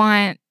 I'm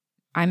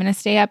going to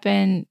stay up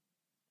and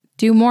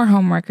do more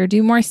homework or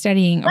do more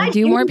studying or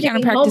do more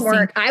piano practicing.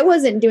 Homework. I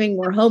wasn't doing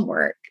more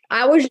homework.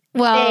 I was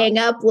staying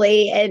up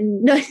late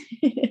and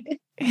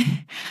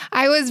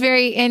I was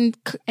very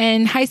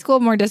in high school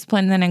more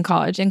disciplined than in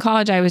college. In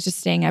college, I was just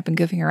staying up and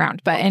goofing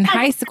around. But in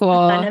high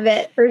school, fun of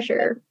it for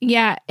sure.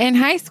 Yeah, in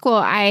high school,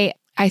 I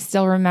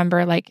still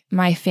remember like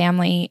my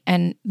family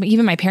and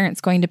even my parents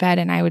going to bed,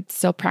 and I would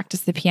still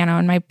practice the piano.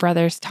 And my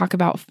brothers talk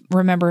about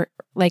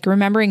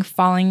remembering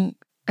falling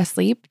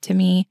asleep to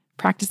me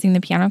practicing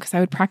the piano, because I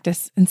would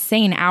practice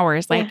insane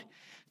hours, like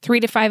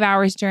 3 to 5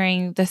 hours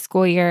during the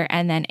school year,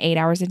 and then 8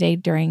 hours a day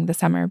during the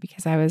summer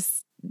because I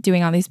was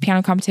doing all these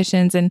piano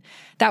competitions, and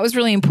that was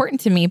really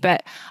important to me.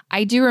 But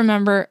I do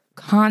remember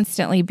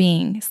constantly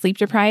being sleep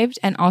deprived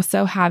and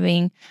also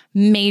having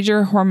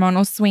major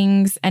hormonal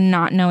swings and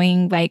not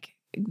knowing, like,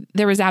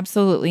 there was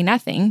absolutely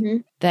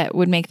nothing that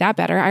would make that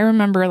better. I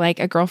remember like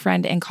a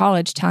girlfriend in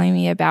college telling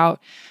me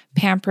about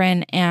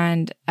Pamprin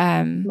and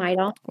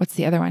Midol. What's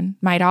the other one?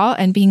 Midol,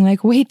 and being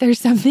like, wait, there's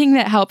something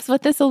that helps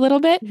with this a little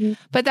bit,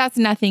 but that's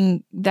not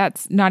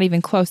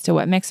even close to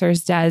what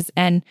Mixhers does.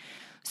 And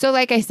so,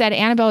 like I said,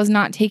 Annabelle is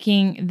not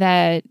taking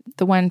the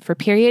one for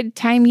period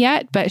time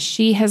yet, but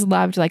she has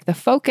loved like the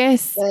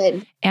focus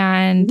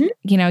and,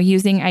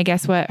 using, I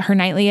guess, what her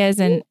nightly is.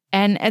 And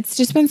it's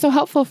just been so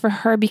helpful for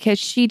her because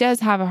she does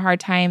have a hard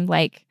time,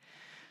 like,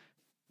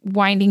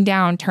 winding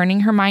down,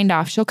 turning her mind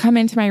off. She'll come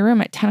into my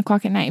room at 10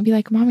 o'clock at night and be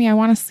like, Mommy, I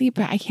want to sleep,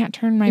 but I can't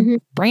turn my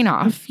brain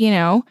off,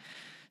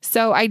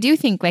 So I do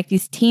think like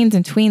these teens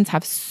and tweens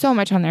have so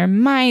much on their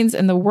minds,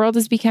 and the world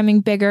is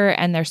becoming bigger,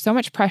 and there's so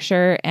much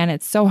pressure, and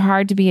it's so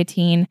hard to be a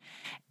teen.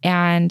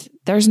 And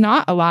there's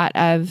not a lot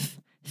of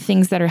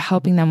things that are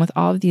helping them with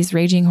all of these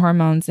raging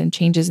hormones and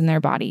changes in their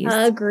bodies.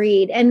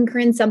 Agreed. And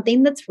Corinne,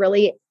 something that's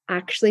really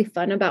actually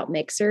fun about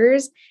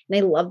Mixhers, and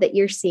I love that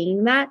you're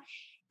seeing that,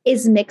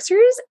 is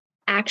Mixhers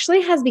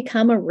actually has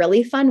become a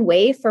really fun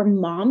way for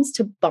moms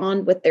to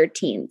bond with their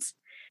teens.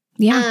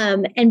 Yeah.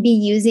 And be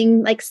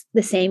using like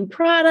the same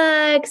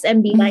products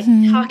and be like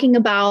talking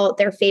about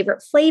their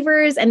favorite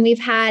flavors. And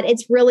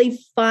it's really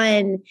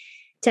fun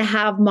to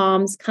have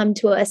moms come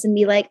to us and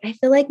be like, I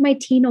feel like my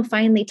teen will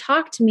finally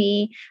talk to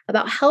me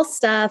about health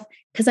stuff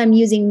because I'm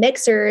using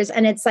Mixhers.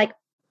 And it's like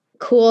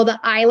cool that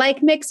I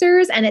like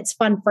Mixhers, and it's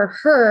fun for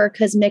her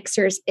because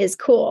Mixhers is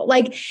cool.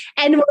 Like,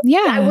 and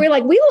we're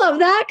like, we love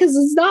that because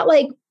it's not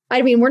like,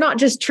 I mean, we're not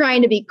just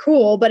trying to be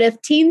cool, but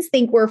if teens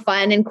think we're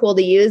fun and cool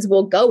to use,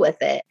 we'll go with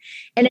it.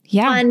 And it's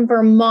fun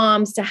for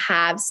moms to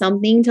have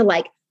something to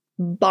like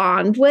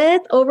bond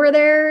with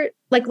over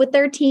with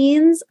their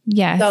teens.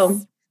 Yes.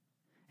 So,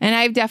 and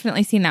I've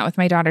definitely seen that with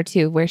my daughter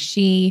too, where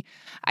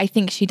I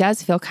think she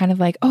does feel kind of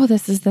like, oh,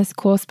 this is this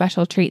cool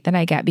special treat that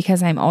I get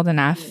because I'm old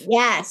enough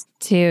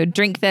to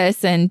drink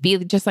this and be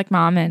just like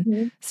mom.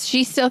 And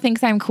she still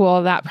thinks I'm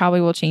cool. That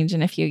probably will change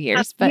in a few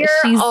years, but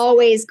she's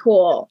always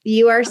cool.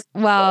 You are.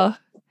 Well,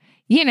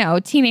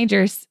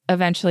 teenagers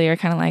eventually are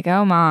kind of like,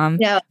 oh, mom,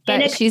 No,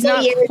 but she's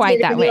not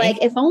quite that way.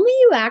 Like, if only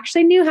you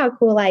actually knew how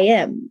cool I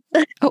am.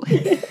 Oh.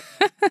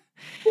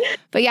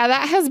 But yeah,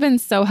 that has been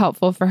so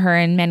helpful for her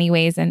in many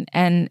ways.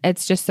 And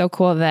it's just so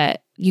cool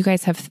that you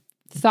guys have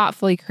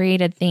thoughtfully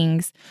created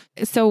things.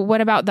 So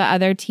what about the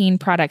other teen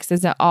products?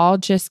 Is it all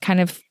just kind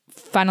of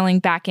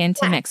funneling back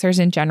into Mixhers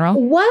in general?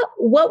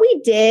 What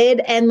we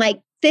did, and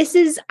like,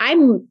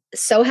 I'm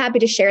so happy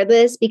to share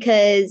this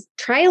because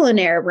trial and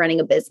error of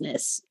running a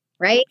business,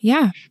 right?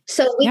 Yeah.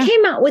 So we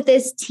came out with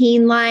this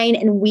teen line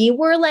and we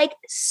were like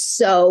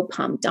so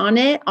pumped on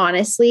it.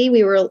 Honestly,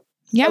 we were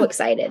so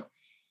excited.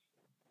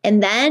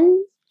 And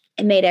then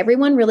it made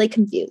everyone really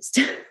confused.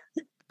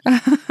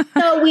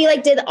 So we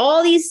like did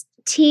all these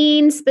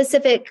teen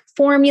specific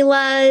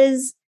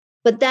formulas,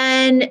 but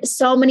then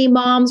so many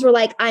moms were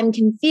like, I'm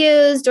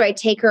confused. Do I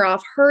take her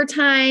off her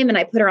time and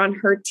I put her on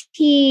her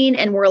teen?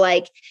 And we're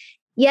like,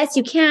 yes,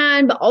 you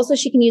can, but also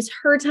she can use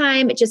her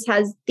time. It just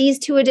has these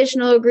 2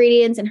 additional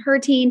ingredients in her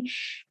teen.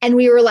 And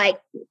we were like,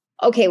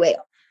 okay, wait,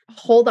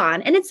 hold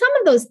on. And it's some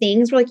of those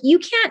things where like, you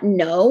can't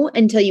know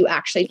until you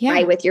actually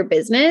try with your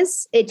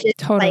business. It just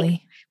totally.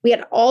 Like, we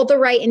had all the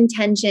right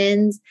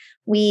intentions.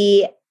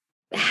 We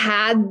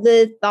had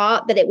the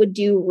thought that it would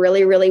do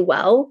really, really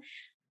well.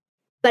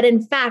 But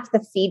in fact, the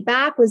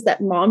feedback was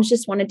that moms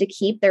just wanted to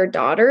keep their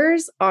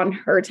daughters on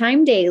her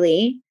time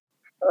daily,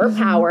 her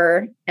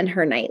power, and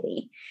her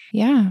nightly.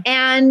 Yeah.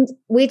 And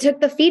we took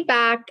the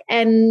feedback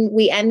and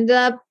we ended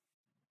up,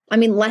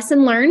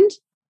 lesson learned.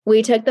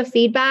 We took the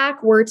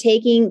feedback. We're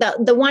taking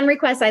the one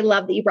request. I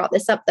love that you brought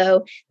this up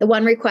though. The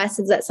one request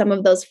is that some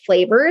of those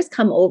flavors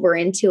come over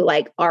into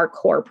like our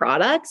core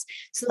products.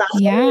 So that's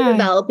what we're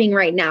developing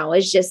right now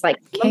is just like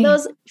some of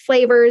those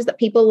flavors that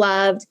people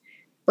loved,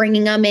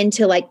 bringing them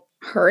into like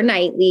her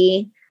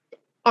nightly.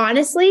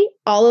 Honestly,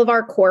 all of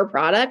our core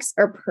products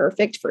are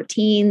perfect for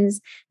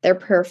teens. They're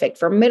perfect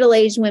for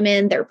middle-aged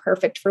women. They're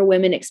perfect for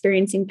women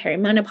experiencing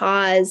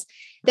perimenopause.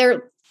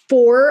 They're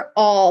for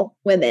all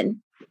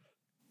women.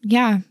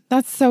 Yeah,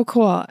 that's so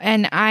cool.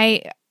 And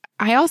I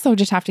also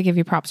just have to give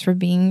you props for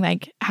being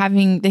like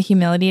having the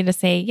humility to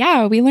say,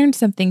 yeah, we learned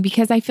something,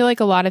 because I feel like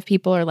a lot of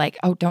people are like,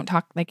 oh, don't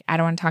talk, like, I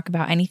don't want to talk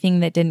about anything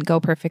that didn't go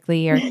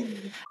perfectly. Or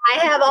I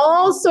have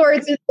all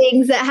sorts of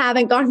things that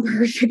haven't gone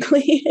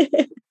perfectly.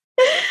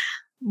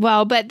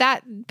 Well, but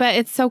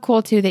it's so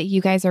cool too that you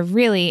guys are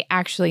really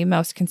actually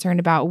most concerned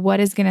about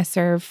what is going to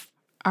serve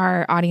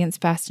our audience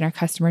best and our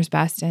customers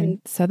best.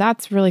 And so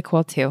that's really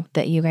cool too,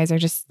 that you guys are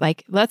just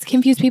like, let's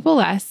confuse people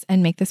less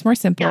and make this more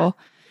simple.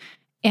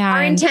 Yeah. And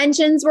our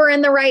intentions were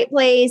in the right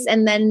place.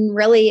 And then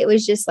really it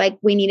was just like,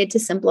 we needed to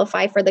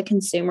simplify for the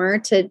consumer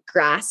to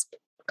grasp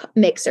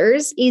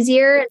Mixhers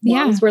easier.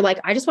 Moms were like,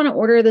 I just want to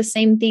order the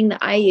same thing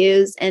that I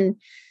use. And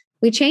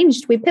we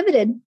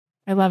pivoted.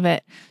 I love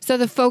it. So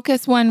the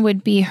focus one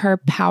would be her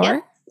power.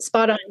 Yep,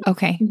 spot on.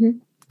 Okay.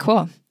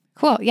 Cool.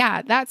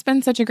 Yeah. That's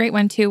been such a great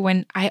one too.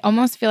 When I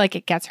almost feel like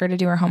it gets her to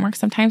do her homework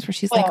sometimes where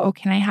she's like, oh,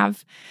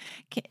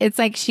 it's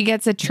like she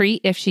gets a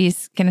treat if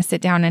she's going to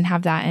sit down and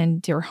have that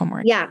and do her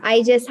homework. Yeah.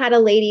 I just had a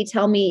lady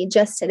tell me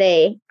just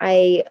today,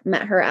 I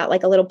met her at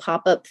like a little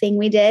pop-up thing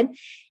we did,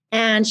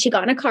 and she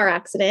got in a car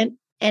accident.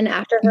 And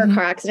after her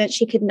car accident,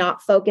 she could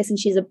not focus, and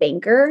she's a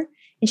banker.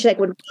 And she like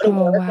would go to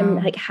work and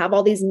like have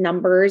all these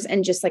numbers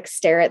and just like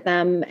stare at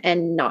them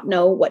and not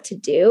know what to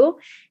do.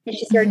 And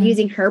she started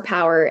using her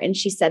power. And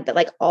she said that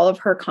like all of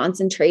her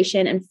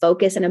concentration and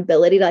focus and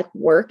ability to like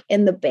work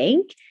in the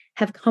bank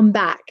have come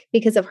back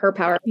because of her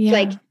power. Yeah.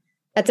 Like,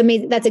 that's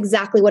amazing. That's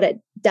exactly what it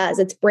does.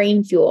 It's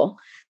brain fuel.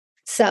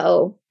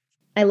 So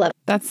I love it.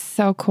 That's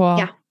so cool.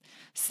 Yeah.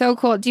 So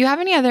cool. Do you have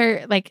any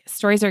other like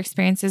stories or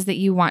experiences that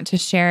you want to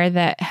share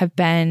that have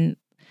been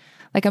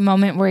like a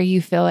moment where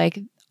you feel like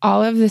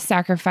all of the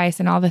sacrifice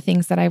and all the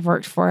things that I've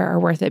worked for are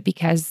worth it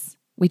because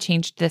we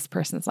changed this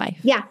person's life?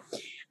 Yeah.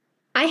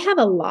 I have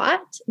a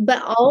lot,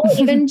 but I'll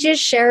even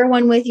just share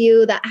one with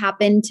you that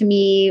happened to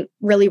me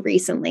really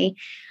recently.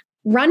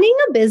 Running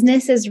a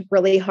business is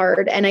really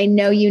hard. And I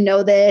know you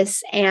know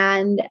this.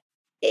 And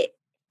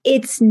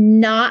it's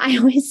not, I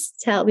always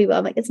tell people,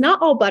 I'm like, it's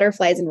not all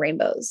butterflies and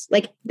rainbows.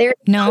 Like there's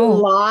a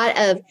lot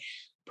of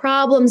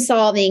problem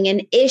solving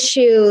and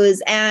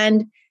issues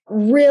and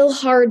really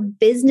hard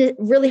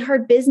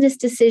business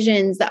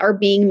decisions that are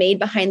being made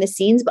behind the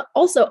scenes. But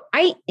also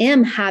I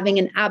am having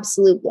an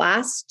absolute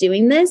blast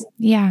doing this.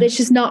 Yeah. But it's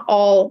just not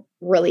all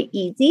really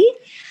easy.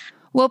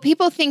 Well,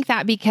 people think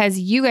that because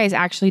you guys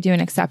actually do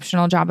an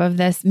exceptional job of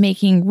this,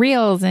 making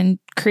reels and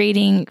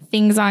creating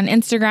things on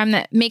Instagram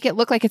that make it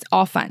look like it's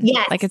all fun.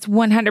 Yes. Like it's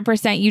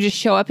 100%. You just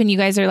show up and you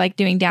guys are like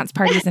doing dance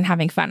parties and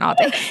having fun all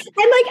day. And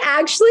like,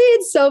 actually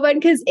it's so fun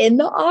because in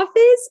the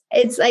office,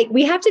 it's like,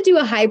 we have to do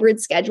a hybrid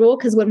schedule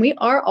because when we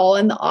are all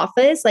in the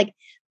office, like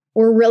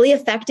we're really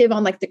effective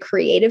on like the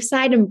creative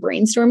side and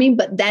brainstorming,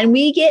 but then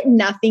we get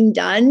nothing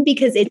done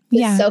because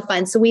it's so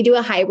fun. So we do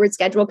a hybrid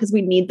schedule because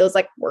we need those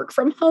like work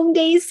from home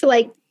days to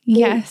like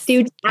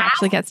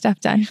actually get stuff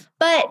done.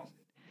 But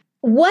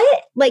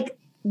what like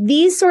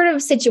these sort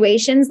of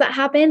situations that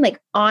happen, like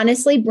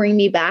honestly bring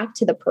me back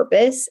to the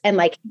purpose and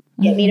like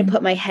get me to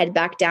put my head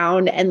back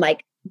down and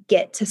like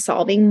get to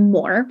solving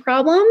more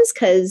problems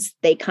because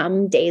they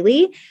come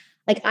daily.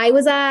 Like I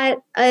was at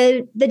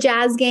the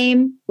Jazz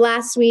game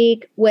last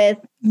week with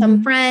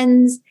some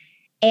friends.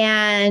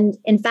 And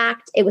in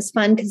fact, it was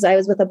fun because I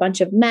was with a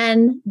bunch of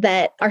men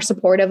that are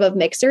supportive of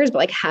Mixhers, but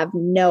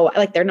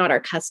like they're not our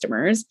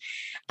customers.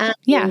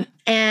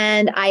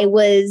 And I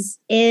was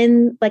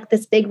in like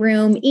this big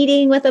room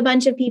eating with a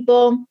bunch of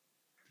people,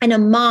 and a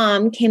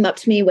mom came up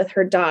to me with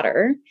her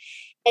daughter,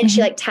 and she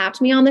like tapped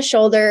me on the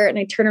shoulder, and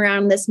I turn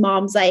around and this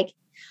mom's like,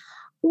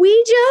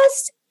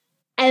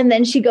 and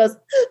then she goes,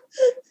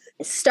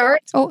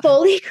 starts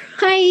fully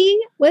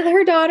crying with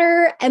her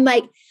daughter. And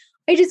like,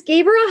 I just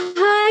gave her a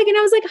hug and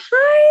I was like,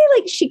 hi,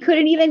 like she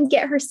couldn't even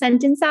get her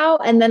sentence out.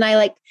 And then I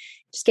like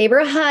just gave her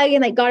a hug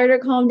and like got her to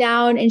calm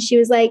down. And she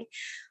was like,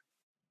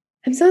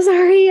 I'm so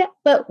sorry,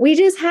 but we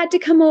just had to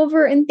come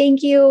over and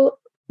thank you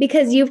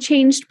because you've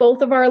changed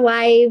both of our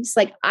lives.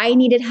 Like I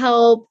needed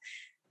help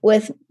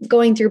with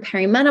going through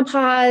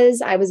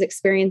perimenopause. I was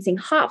experiencing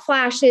hot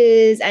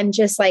flashes and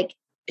just like,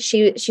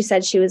 she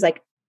said she was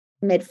like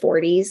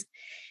mid-40s.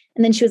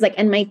 And then she was like,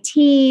 and my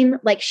teen,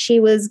 like she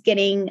was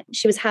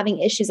having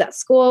issues at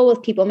school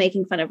with people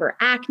making fun of her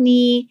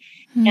acne.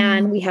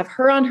 And we have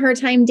her on her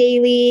time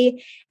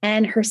daily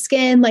and her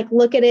skin, like,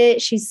 look at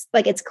it. She's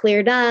like, it's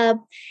cleared up.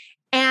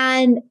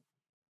 And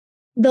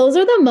those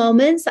are the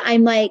moments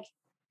I'm like,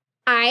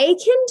 I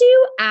can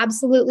do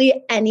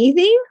absolutely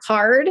anything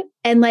hard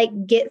and like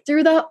get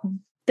through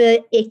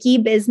the icky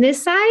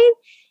business side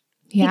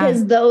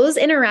because those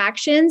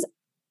interactions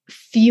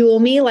fuel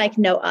me like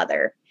no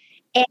other.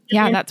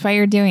 And that's why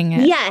you're doing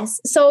it.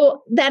 Yes.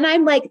 So then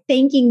I'm like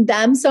thanking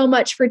them so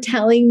much for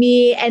telling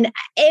me. And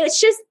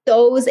it's just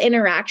those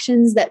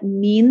interactions that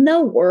mean the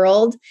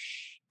world.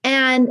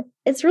 And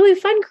it's really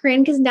fun,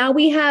 Corinne, because now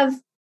we have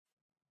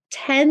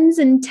tens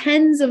and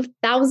tens of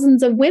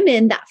thousands of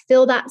women that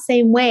feel that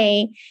same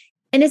way.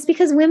 And it's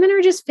because women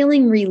are just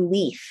feeling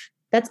relief.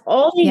 That's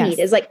all they need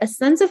is like a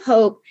sense of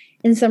hope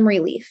and some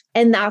relief.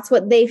 And that's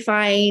what they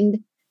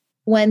find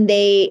when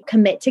they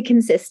commit to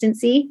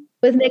consistency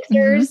with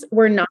Mixhers.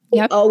 We're not,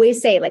 we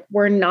always say like,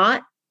 we're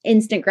not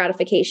instant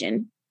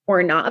gratification.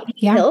 We're not a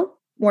pill.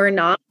 We're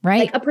not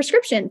like a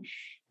prescription.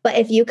 But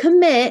if you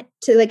commit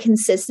to the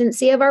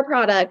consistency of our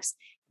products,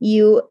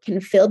 you can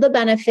feel the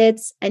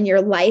benefits and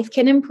your life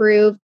can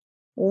improve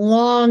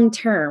long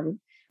term.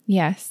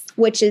 Yes.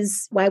 Which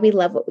is why we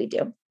love what we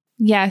do.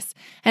 Yes.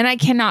 And I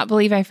cannot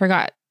believe I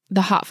forgot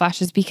the hot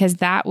flashes because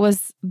that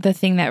was the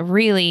thing that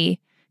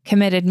really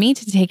committed me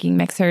to taking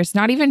Mixhers,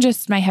 not even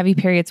just my heavy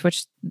periods,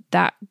 which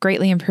that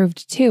greatly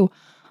improved too,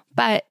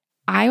 but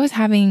I was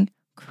having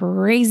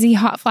crazy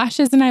hot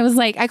flashes. And I was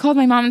like, I called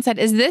my mom and said,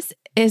 is this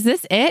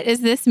it? Is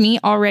this me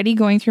already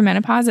going through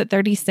menopause at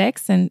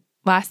 36 and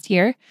last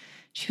year?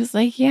 She was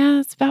like, yeah,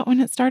 it's about when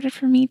it started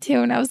for me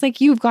too. And I was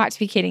like, you've got to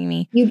be kidding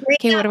me.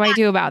 Okay, what do I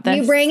do about this?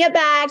 You bring it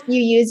back.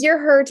 You use your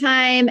her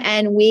time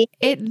and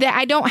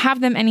I don't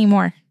have them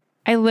anymore.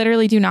 I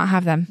literally do not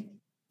have them.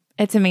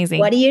 It's amazing.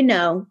 What do you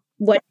know?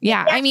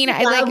 I mean,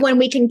 I love when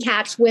we can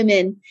catch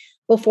women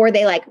before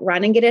they like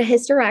run and get a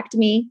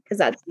hysterectomy because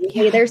that's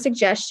usually their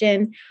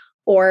suggestion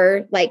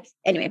or like,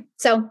 anyway.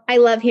 So I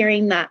love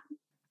hearing that.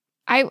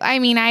 I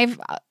mean,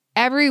 I've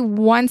every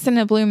once in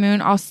a blue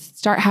moon, I'll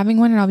start having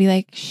one and I'll be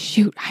like,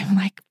 shoot, I'm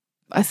like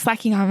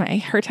slacking on my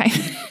her time.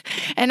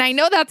 And I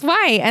know that's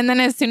why. And then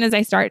as soon as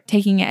I start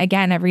taking it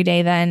again every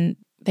day, then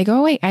they go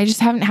away. I just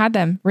haven't had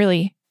them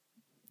really.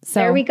 So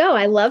there we go.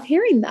 I love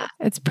hearing that.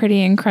 It's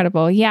pretty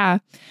incredible. Yeah.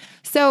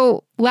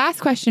 So last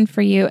question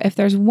for you. If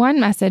there's one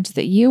message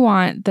that you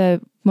want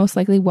the most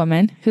likely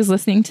woman who's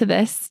listening to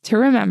this to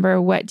remember,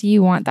 what do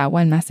you want that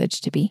one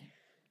message to be?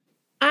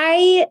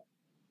 I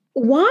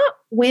want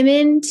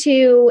women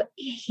to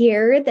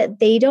hear that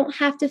they don't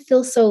have to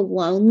feel so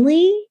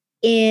lonely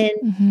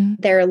in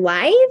their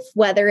life,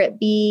 whether it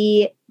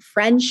be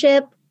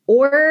friendship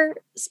or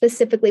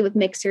specifically with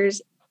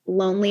Mixhers,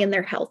 lonely in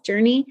their health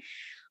journey.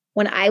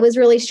 When I was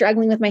really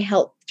struggling with my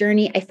health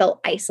journey, I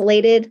felt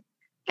isolated.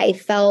 I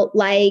felt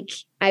like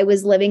I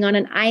was living on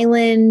an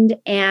island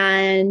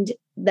and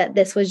that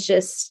this was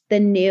just the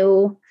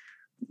new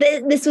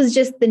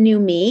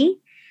me.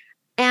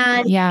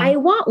 And I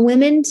want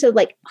women to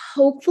like,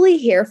 hopefully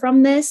hear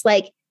from this,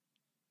 like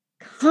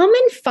come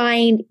and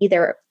find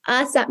either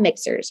us at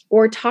Mixhers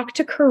or talk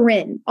to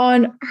Corinne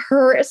on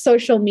her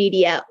social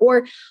media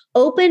or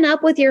open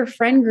up with your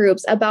friend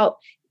groups about,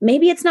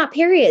 maybe it's not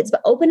periods,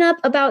 but open up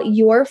about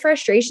your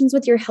frustrations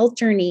with your health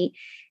journey.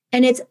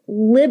 And it's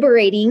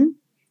liberating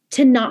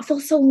to not feel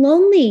so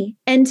lonely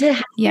and to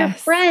have your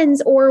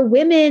friends or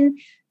women,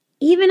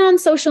 even on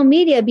social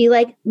media, be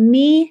like,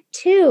 me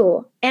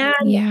too.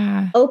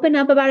 And open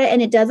up about it.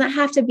 And it doesn't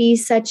have to be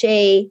such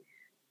a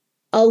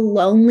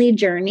lonely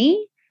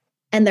journey.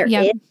 And there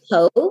is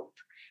hope.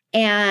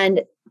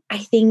 And I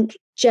think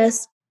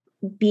just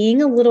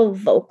being a little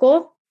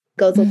vocal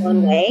goes a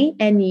long way.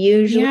 And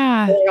usually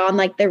they're on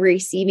like the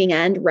receiving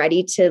end,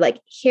 ready to like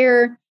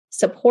hear,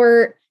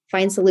 support,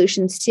 find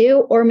solutions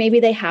too, or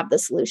maybe they have the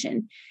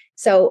solution.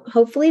 So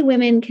hopefully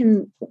women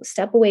can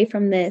step away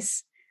from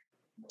this,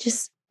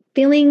 just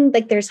feeling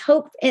like there's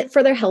hope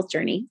for their health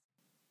journey.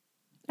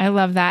 I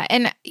love that.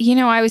 And,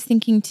 I was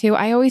thinking too,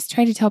 I always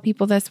try to tell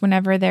people this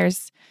whenever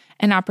there's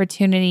an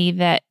opportunity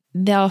that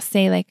they'll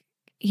say like,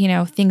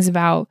 things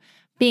about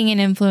being an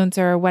influencer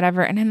or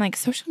whatever. And I'm like,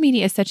 social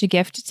media is such a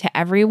gift to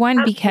everyone.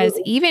 Absolutely. Because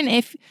even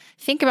if,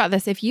 think about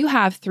this, if you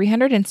have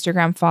 300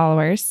 Instagram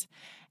followers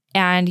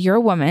and you're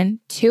a woman,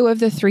 2 of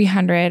the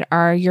 300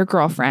 are your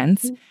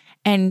girlfriends. Mm-hmm.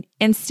 And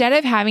instead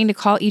of having to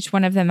call each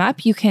one of them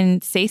up, you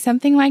can say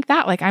something like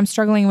that, like, I'm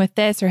struggling with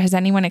this, or has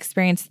anyone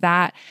experienced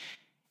that?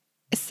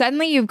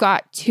 Suddenly you've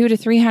got 200 to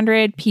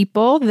 300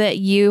 people that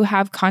you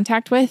have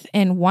contact with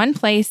in one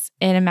place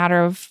in a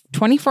matter of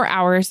 24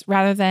 hours,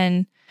 rather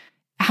than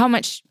how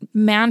much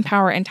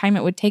manpower and time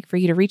it would take for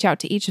you to reach out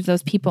to each of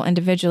those people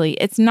individually.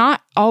 It's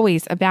not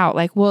always about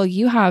like, well,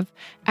 you have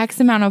X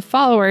amount of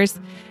followers.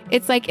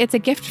 It's like, it's a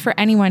gift for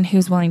anyone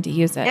who's willing to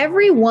use it.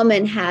 Every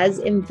woman has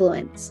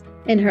influence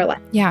in her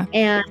life. Yeah.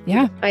 And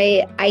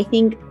I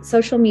think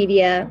social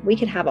media, we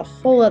could have a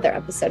whole other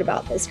episode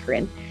about this,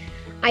 Corinne.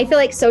 I feel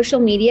like social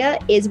media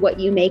is what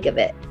you make of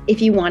it.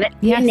 If you want it to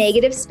be a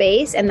negative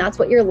space and that's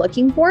what you're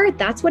looking for,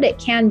 that's what it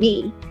can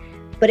be.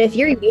 But if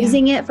you're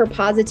using it for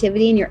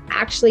positivity and you're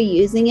actually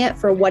using it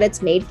for what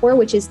it's made for,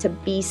 which is to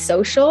be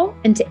social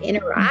and to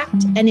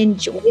interact and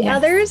enjoy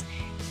others,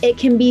 it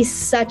can be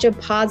such a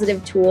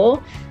positive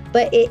tool,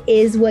 but it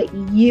is what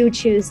you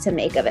choose to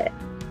make of it.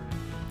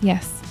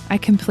 Yes, I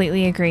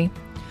completely agree.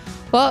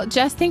 Well,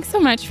 Jess, thanks so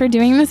much for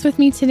doing this with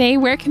me today.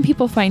 Where can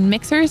people find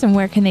Mixhers, and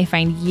where can they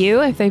find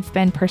you if they've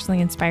been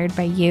personally inspired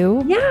by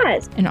you?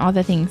 Yes. And all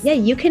the things. Yeah,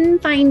 you can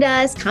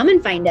come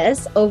and find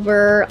us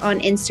over on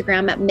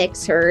Instagram at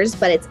Mixhers,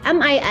 but it's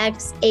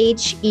Mixhers.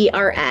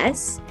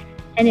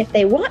 And if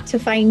they want to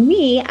find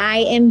me, I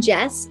am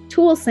Jess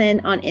Toolson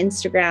on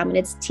Instagram, and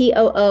it's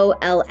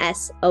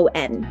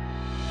Toolson.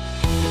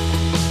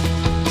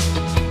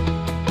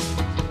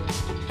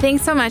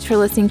 Thanks so much for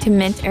listening to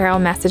Mint Arrow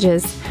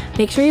Messages.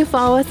 Make sure you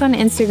follow us on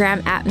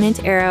Instagram at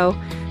Mint Arrow,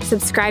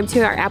 subscribe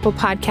to our Apple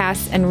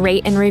Podcasts, and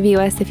rate and review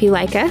us if you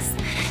like us.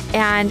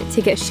 And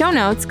to get show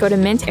notes, go to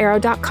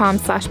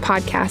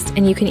mintarrow.com/podcast.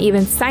 And you can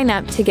even sign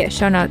up to get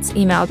show notes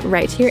emailed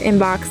right to your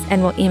inbox,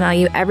 and we'll email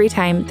you every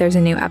time there's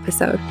a new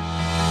episode.